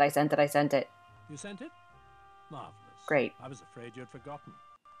sent it, I sent it, I sent it. You sent it? Marvelous. Great. I was afraid you'd forgotten.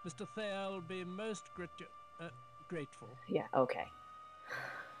 Mr. Thayer will be most grateful. Yeah, okay.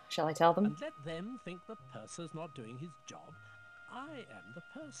 Shall I tell them? And let them think the purser's not doing his job. I am the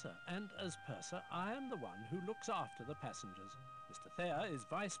purser, and as purser, I am the one who looks after the passengers. Mr. Thayer is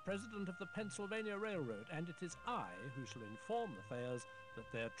vice president of the Pennsylvania Railroad, and it is I who shall inform the Thayers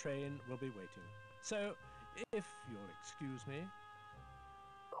that their train will be waiting. So, if you'll excuse me.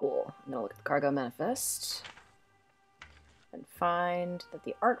 Cool. I'm gonna look at the cargo manifest and find that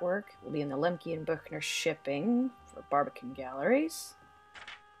the artwork will be in the Lemke and Buchner shipping for Barbican Galleries.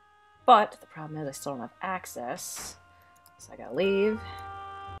 But the problem is I still don't have access, so I gotta leave,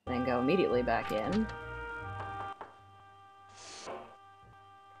 then go immediately back in.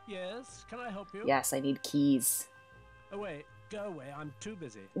 Yes, can I help you? Yes, I need keys. Away, go away, I'm too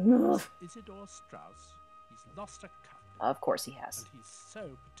busy. Ugh. Isidore Strauss, he's lost a cuff. Of course he has. And he's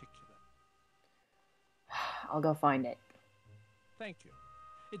so particular. I'll go find it. Thank you.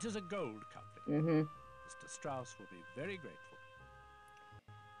 It is a gold coupling. Mm-hmm. Mr. Strauss will be very grateful.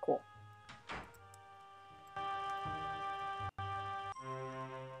 Cool.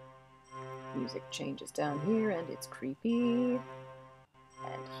 Music changes down here, and it's creepy.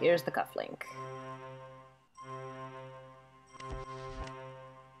 And here's the cufflink.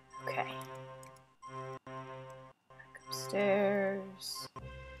 Okay. Back upstairs.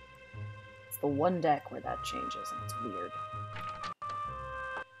 It's the one deck where that changes, and it's weird.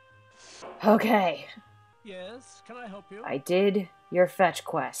 Okay. Yes, can I help you? I did your fetch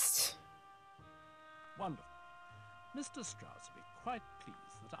quest. Wonderful. Mr. Strauss will be quite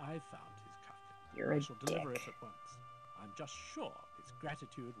pleased that I found his cufflink. You're a I shall deliver dick. it at once. I'm just sure his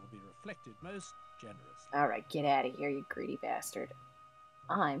gratitude will be reflected most generously. Alright, get out of here, you greedy bastard.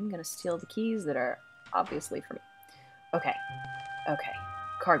 I'm gonna steal the keys that are obviously for me. Okay. Okay.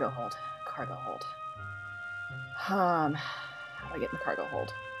 Cargo hold. Cargo hold. How do I get in the cargo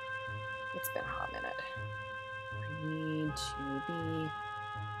hold? It's been a hot minute. I need to be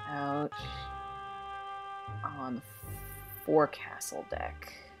out on the forecastle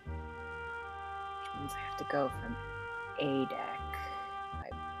deck, which means I have to go from A deck, I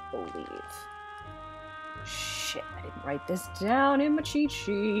believe. Shit, I didn't write this down in my cheat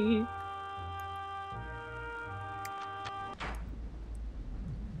sheet.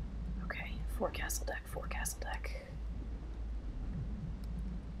 Okay, forecastle deck, forecastle deck.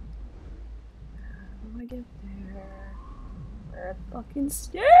 How do I get there? Where are the fucking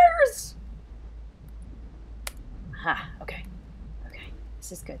stairs? Ha, okay. Okay,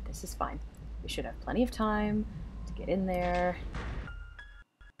 this is good, this is fine. We should have plenty of time to get in there.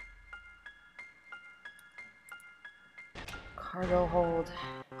 Cargo hold.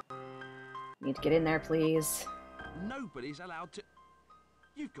 Need to get in there, please. Nobody's allowed to...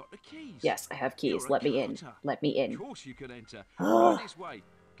 You've got the keys. Yes, I have keys. You're a Let me in. cutter. Let me in. Of course you can enter. Right this way.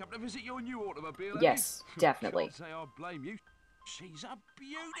 Come to visit your new automobile, have Yes, you? definitely. Can't say I blame you. She's a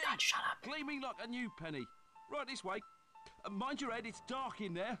beauty. Oh my God, shut up. Gleaming like a new penny. Right this way. Mind your head, it's dark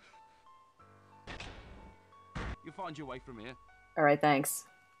in there. You'll find your way from here. Alright, thanks.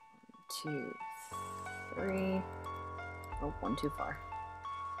 2, 3. Oh, one too far.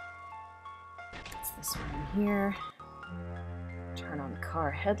 It's this one here. Turn on the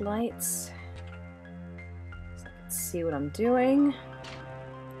car headlights so I can see what I'm doing.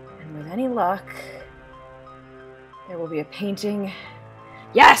 And with any luck, There will be a painting.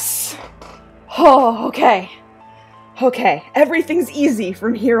 Yes! Oh, okay. Okay, everything's easy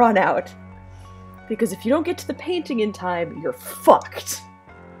from here on out. Because if you don't get to the painting in time, you're fucked.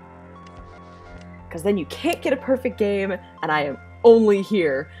 Because then you can't get a perfect game, and I am only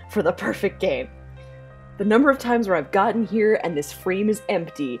here for the perfect game. The number of times where I've gotten here and this frame is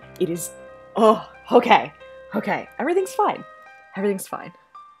empty, it is... Oh, okay. Okay, everything's fine. Everything's fine.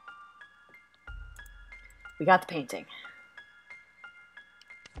 We got the painting.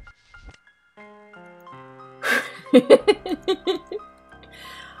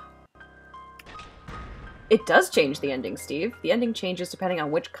 It does change the ending, Steve. The ending changes depending on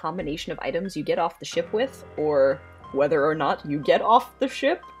which combination of items you get off the ship with, or whether or not you get off the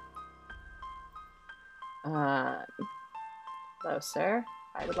ship. Hello, sir.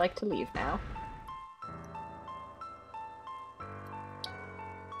 I would like to leave now.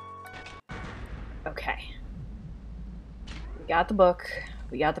 Okay. We got the book,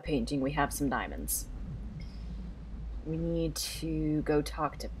 we got the painting, we have some diamonds. We need to go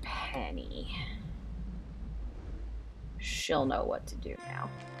talk to Penny. She'll know what to do now.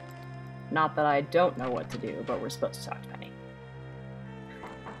 Not that I don't know what to do, but we're supposed to talk to Penny.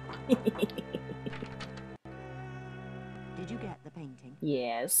 Did you get the painting?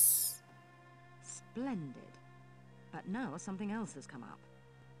 Yes. Splendid. But now something else has come up.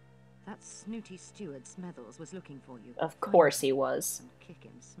 That snooty steward Smethels was looking for you. Of course he was. Kick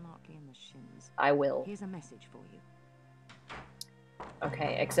him smartly in the shins. I will. Here's a message for you.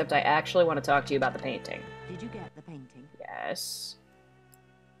 Okay, except I actually want to talk to you about the painting. Did you get the painting? Yes.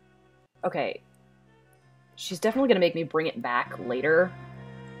 Okay. She's definitely going to make me bring it back later.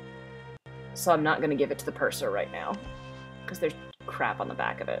 So I'm not going to give it to the purser right now. Because there's crap on the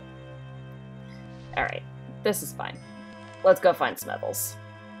back of it. Alright. This is fine. Let's go find Smethels.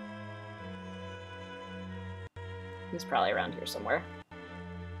 He's probably around here somewhere.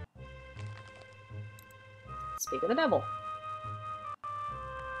 Speak of the devil.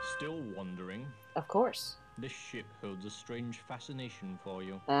 Still wondering? Of course. This ship holds a strange fascination for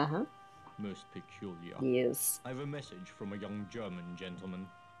you. Uh-huh. Most peculiar. Yes. I have a message from a young German gentleman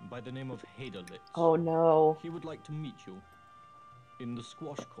by the name of 𝘵𝘪𝘵𝘠𝘠. Oh no. He would like to meet you in the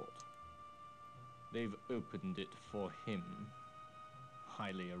squash court. They've opened it for him.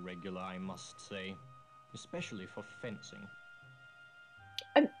 Highly irregular, I must say. Especially for fencing.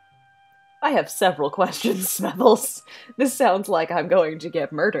 I have several questions, Smethels. This sounds like I'm going to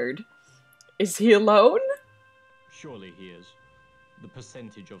get murdered. Is he alone? Surely he is. The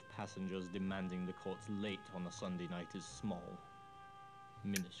percentage of passengers demanding the courts late on a Sunday night is small.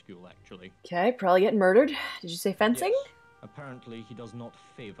 Minuscule, actually. Okay, probably getting murdered. Did you say fencing? Yes. Apparently he does not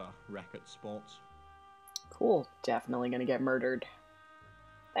favor racket sports. Cool. Definitely gonna get murdered.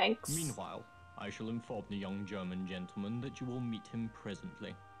 Thanks. Meanwhile, I shall inform the young German gentleman that you will meet him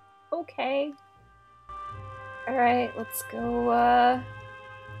presently. Okay. Alright, let's go,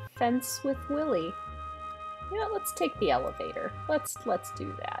 fence with Willy. You know, let's take the elevator. Let's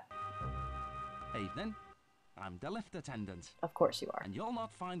do that. Evening. I'm the lift attendant. Of course you are. And you'll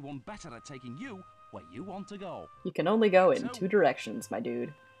not find one better at taking you where you want to go. You can only go in two directions, my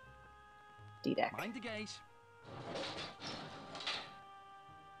dude. D-deck. Mind the gate.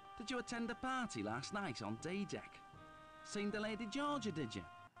 Did you attend the party last night on D-deck? Seen the Lady Georgia, did you?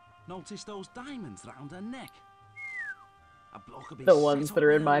 Noticed those diamonds round her neck? A bloke will be the ones that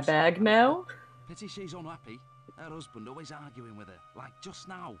are in my bag now? Pity she's unhappy. Her husband always arguing with her, like just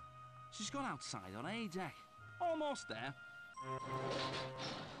now. She's gone outside on A-deck. Almost there.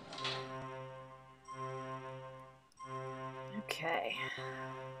 Okay.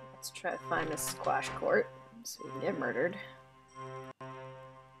 Let's try to find a squash court so we can get murdered.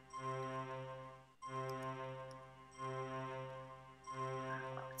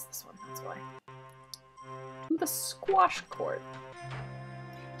 Oh, it's this one, that's why. To the squash court.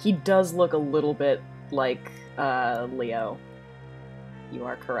 He does look a little bit like, Leo. You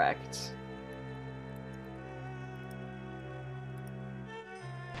are correct.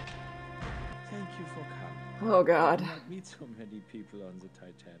 Thank you for coming. Oh god. I did not meet so many people on the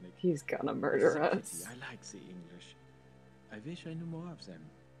Titanic. He's gonna murder It's a us. pity. I like the English. I wish I knew more of them.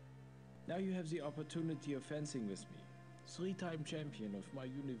 Now you have the opportunity of fencing with me. 3-time champion of my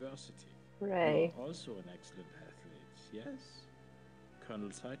university. Hooray. You are also an excellent athlete, yes? Colonel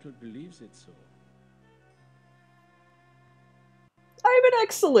Seitel believes it so. I'm an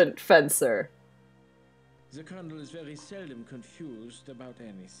excellent fencer. The Colonel is very seldom confused about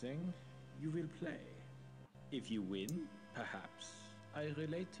anything. You will play. If you win, perhaps I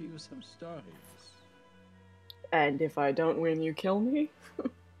relate to you some stories. And if I don't win, you kill me?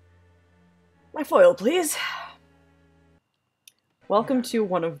 My foil, please. Welcome to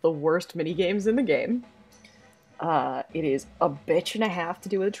one of the worst minigames in the game. It is a bitch and a half to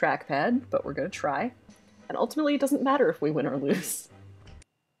do with a trackpad, but we're gonna try. And ultimately, it doesn't matter if we win or lose.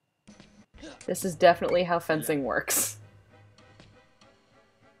 This is definitely how fencing works.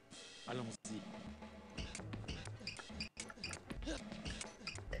 Come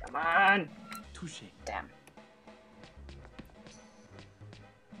on! Damn.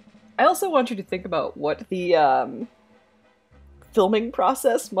 I also want you to think about what the, filming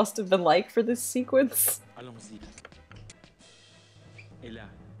process must have been like for this sequence.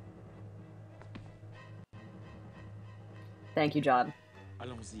 Thank you, John. I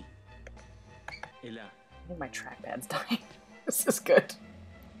think my trackpad's dying. This is good.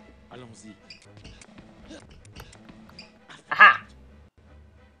 Aha!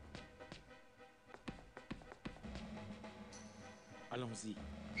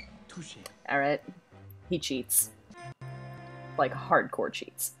 Alright. He cheats. Like, hardcore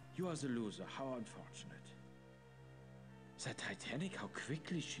cheats. You are the loser. How unfortunate. The Titanic, how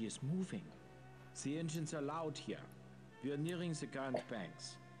quickly she is moving. The engines are loud here. We are nearing the Grand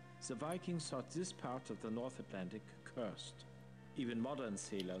Banks. The Vikings thought this part of the North Atlantic cursed. Even modern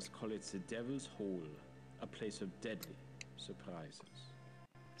sailors call it the Devil's Hole, a place of deadly surprises.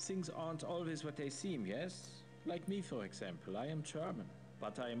 Things aren't always what they seem, yes? Like me, for example. I am German,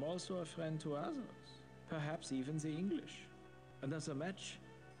 but I am also a friend to others. Perhaps even the English. Another match?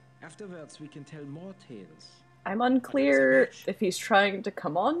 Afterwards, we can tell more tales. I'm unclear if he's trying to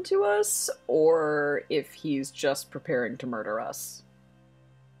come on to us, or if he's just preparing to murder us.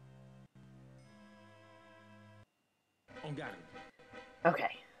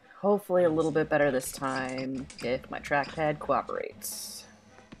 Okay, hopefully a little bit better this time, if my trackpad cooperates.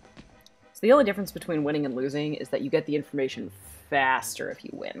 So the only difference between winning and losing is that you get the information faster if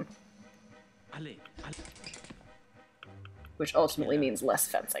you win. Which ultimately means less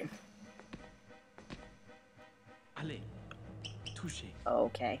fencing.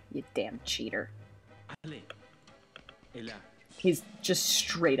 Okay, you damn cheater. He's just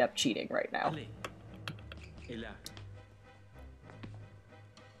straight up cheating right now.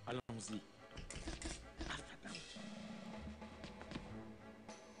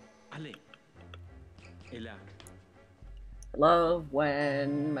 Love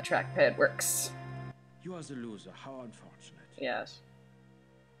when my trackpad works. You are the loser. How unfortunate. Yes.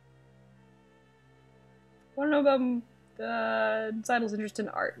 Want to know about Zeidel's interest in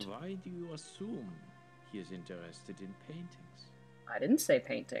art? Why do you assume he is interested in paintings? I didn't say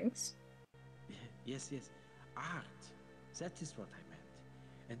paintings. Yes, art. That is what I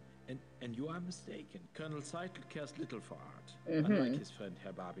meant. And you are mistaken. Colonel Seidel cares little for art, unlike his friend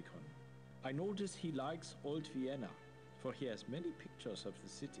Herr Barbicon. I notice he likes old Vienna, for he has many pictures of the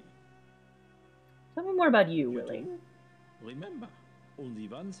city. Tell me more about you, Willie. Remember, only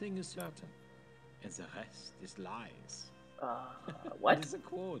one thing is certain, and the rest is lies. What? That is a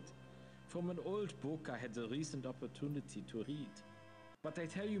quote from an old book I had the recent opportunity to read. But I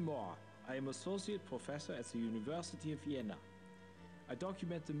tell you more. I am associate professor at the University of Vienna. I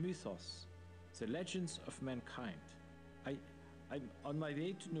document the mythos, the legends of mankind. I'm on my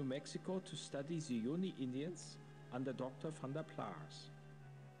way to New Mexico to study the Yoni Indians under Dr. van der Plaars.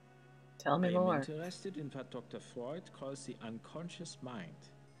 Tell me more. I'm interested in what Dr. Freud calls the unconscious mind.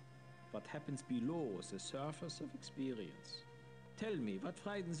 What happens below the surface of experience. Tell me, what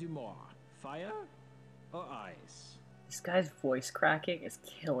frightens you more? Fire or ice? This guy's voice cracking is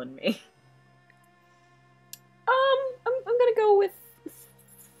killing me. I'm gonna go with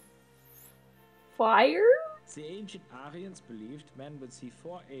fire? The ancient Aryans believed man would see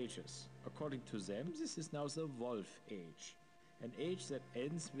 4 ages. According to them, this is now the Wolf Age, an age that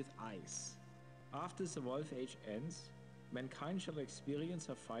ends with ice. After the Wolf Age ends, mankind shall experience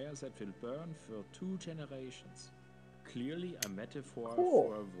a fire that will burn for 2 generations. Clearly a metaphor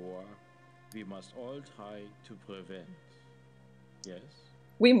for a war we must all try to prevent. Yes?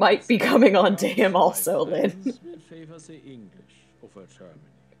 We might be coming on to him also, Lynn. will favor the English over Germany.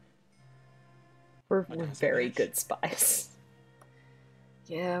 We're very good spies.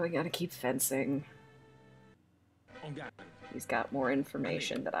 Yeah, we gotta keep fencing. He's got more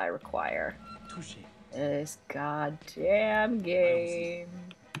information that I require. This goddamn game.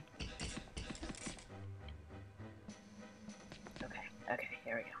 Okay,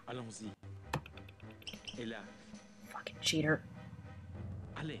 here we go. Allons-y. Et là. Fucking cheater.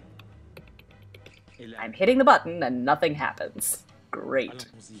 Allez. Et là. I'm hitting the button and nothing happens. Great.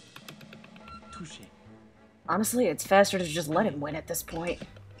 Allons-y. Touché. Honestly, it's faster to just let him win at this point.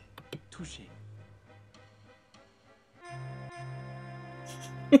 Touché.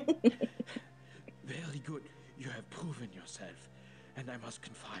 Very good. You have proven yourself. and I must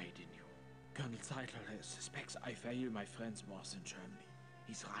confide in you. Colonel Zeitler suspects I fail my friends more in Germany.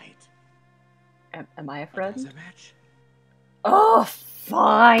 He's right. Am I a friend? Another match? Oh,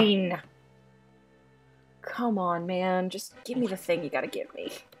 fine. Come on, man. Just give me the thing you gotta give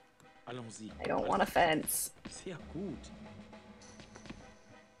me. Allons-y. I don't want a fence. Sehr gut.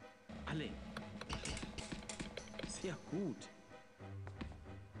 Allez. Sehr gut.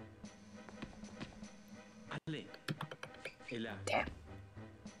 Allez. Et là. Damn.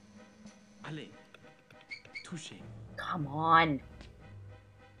 Allez. Touché. Come on.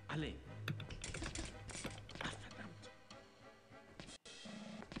 Allez.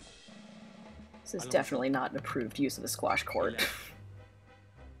 This is definitely not an approved use of the squash court.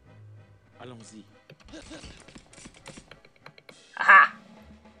 Allons-y. Aha!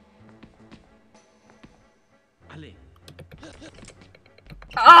 Allez.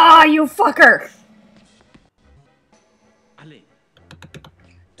 Ah, you fucker! Allez.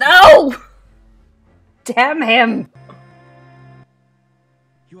 No! Damn him!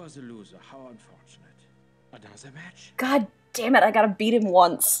 You are the loser. How unfortunate. Another match? God damn it, I gotta beat him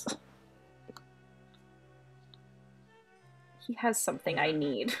once. He has something I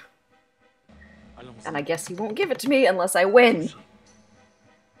need. And I guess he won't give it to me unless I win.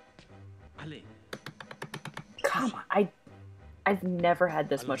 Come on, I've never had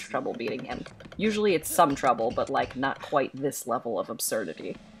this much trouble beating him. Usually it's some trouble, but like not quite this level of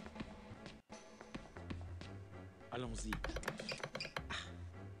absurdity. Allons-y.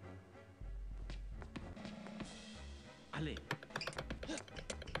 Allez.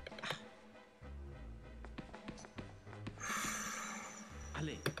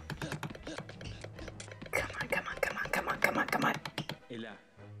 Allez. Come on, come on, come on, come on, come on, come on. Et là.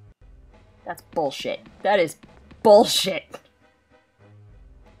 That's bullshit. That is bullshit.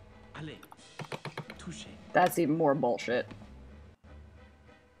 Allez. Touché. That's even more bullshit.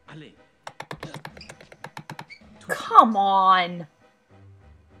 Allez. Come on!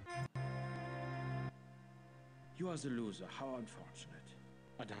 You are the loser. How unfortunate.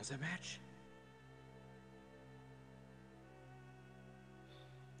 Another match?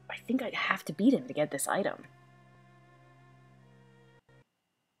 I think I'd have to beat him to get this item.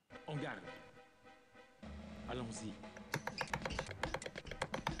 En garde. Allons-y.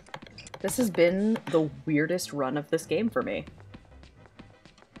 This has been the weirdest run of this game for me.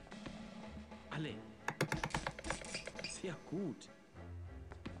 Allez. Sehr gut.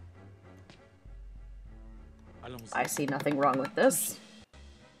 Allons-y. I see nothing wrong with this.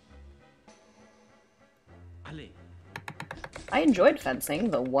 Allez. I enjoyed fencing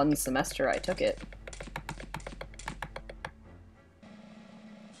the one semester I took it.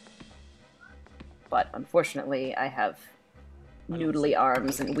 But unfortunately, I have noodly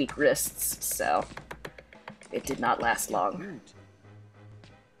arms and weak wrists, so it did not last long.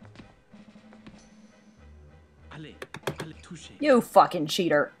 Allez. Allez. Touché. You fucking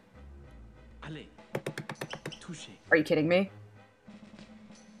cheater! Allez. Touché. Are you kidding me?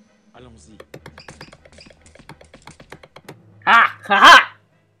 Allons-y. Ha! Ha ha!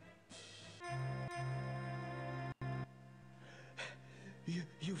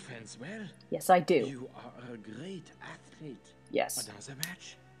 You fence well? Yes, I do. You are a great athlete. Yes. Another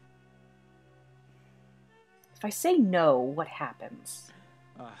match? If I say no, what happens?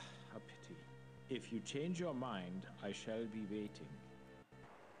 Ah, a pity. If you change your mind, I shall be waiting.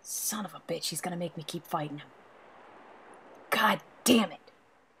 Son of a bitch, he's gonna make me keep fighting him. God damn it!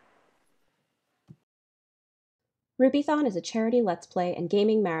 Rupeethon is a charity Let's Play and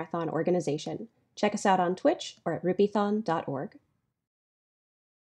gaming marathon organization. Check us out on Twitch or at rupeethon.org.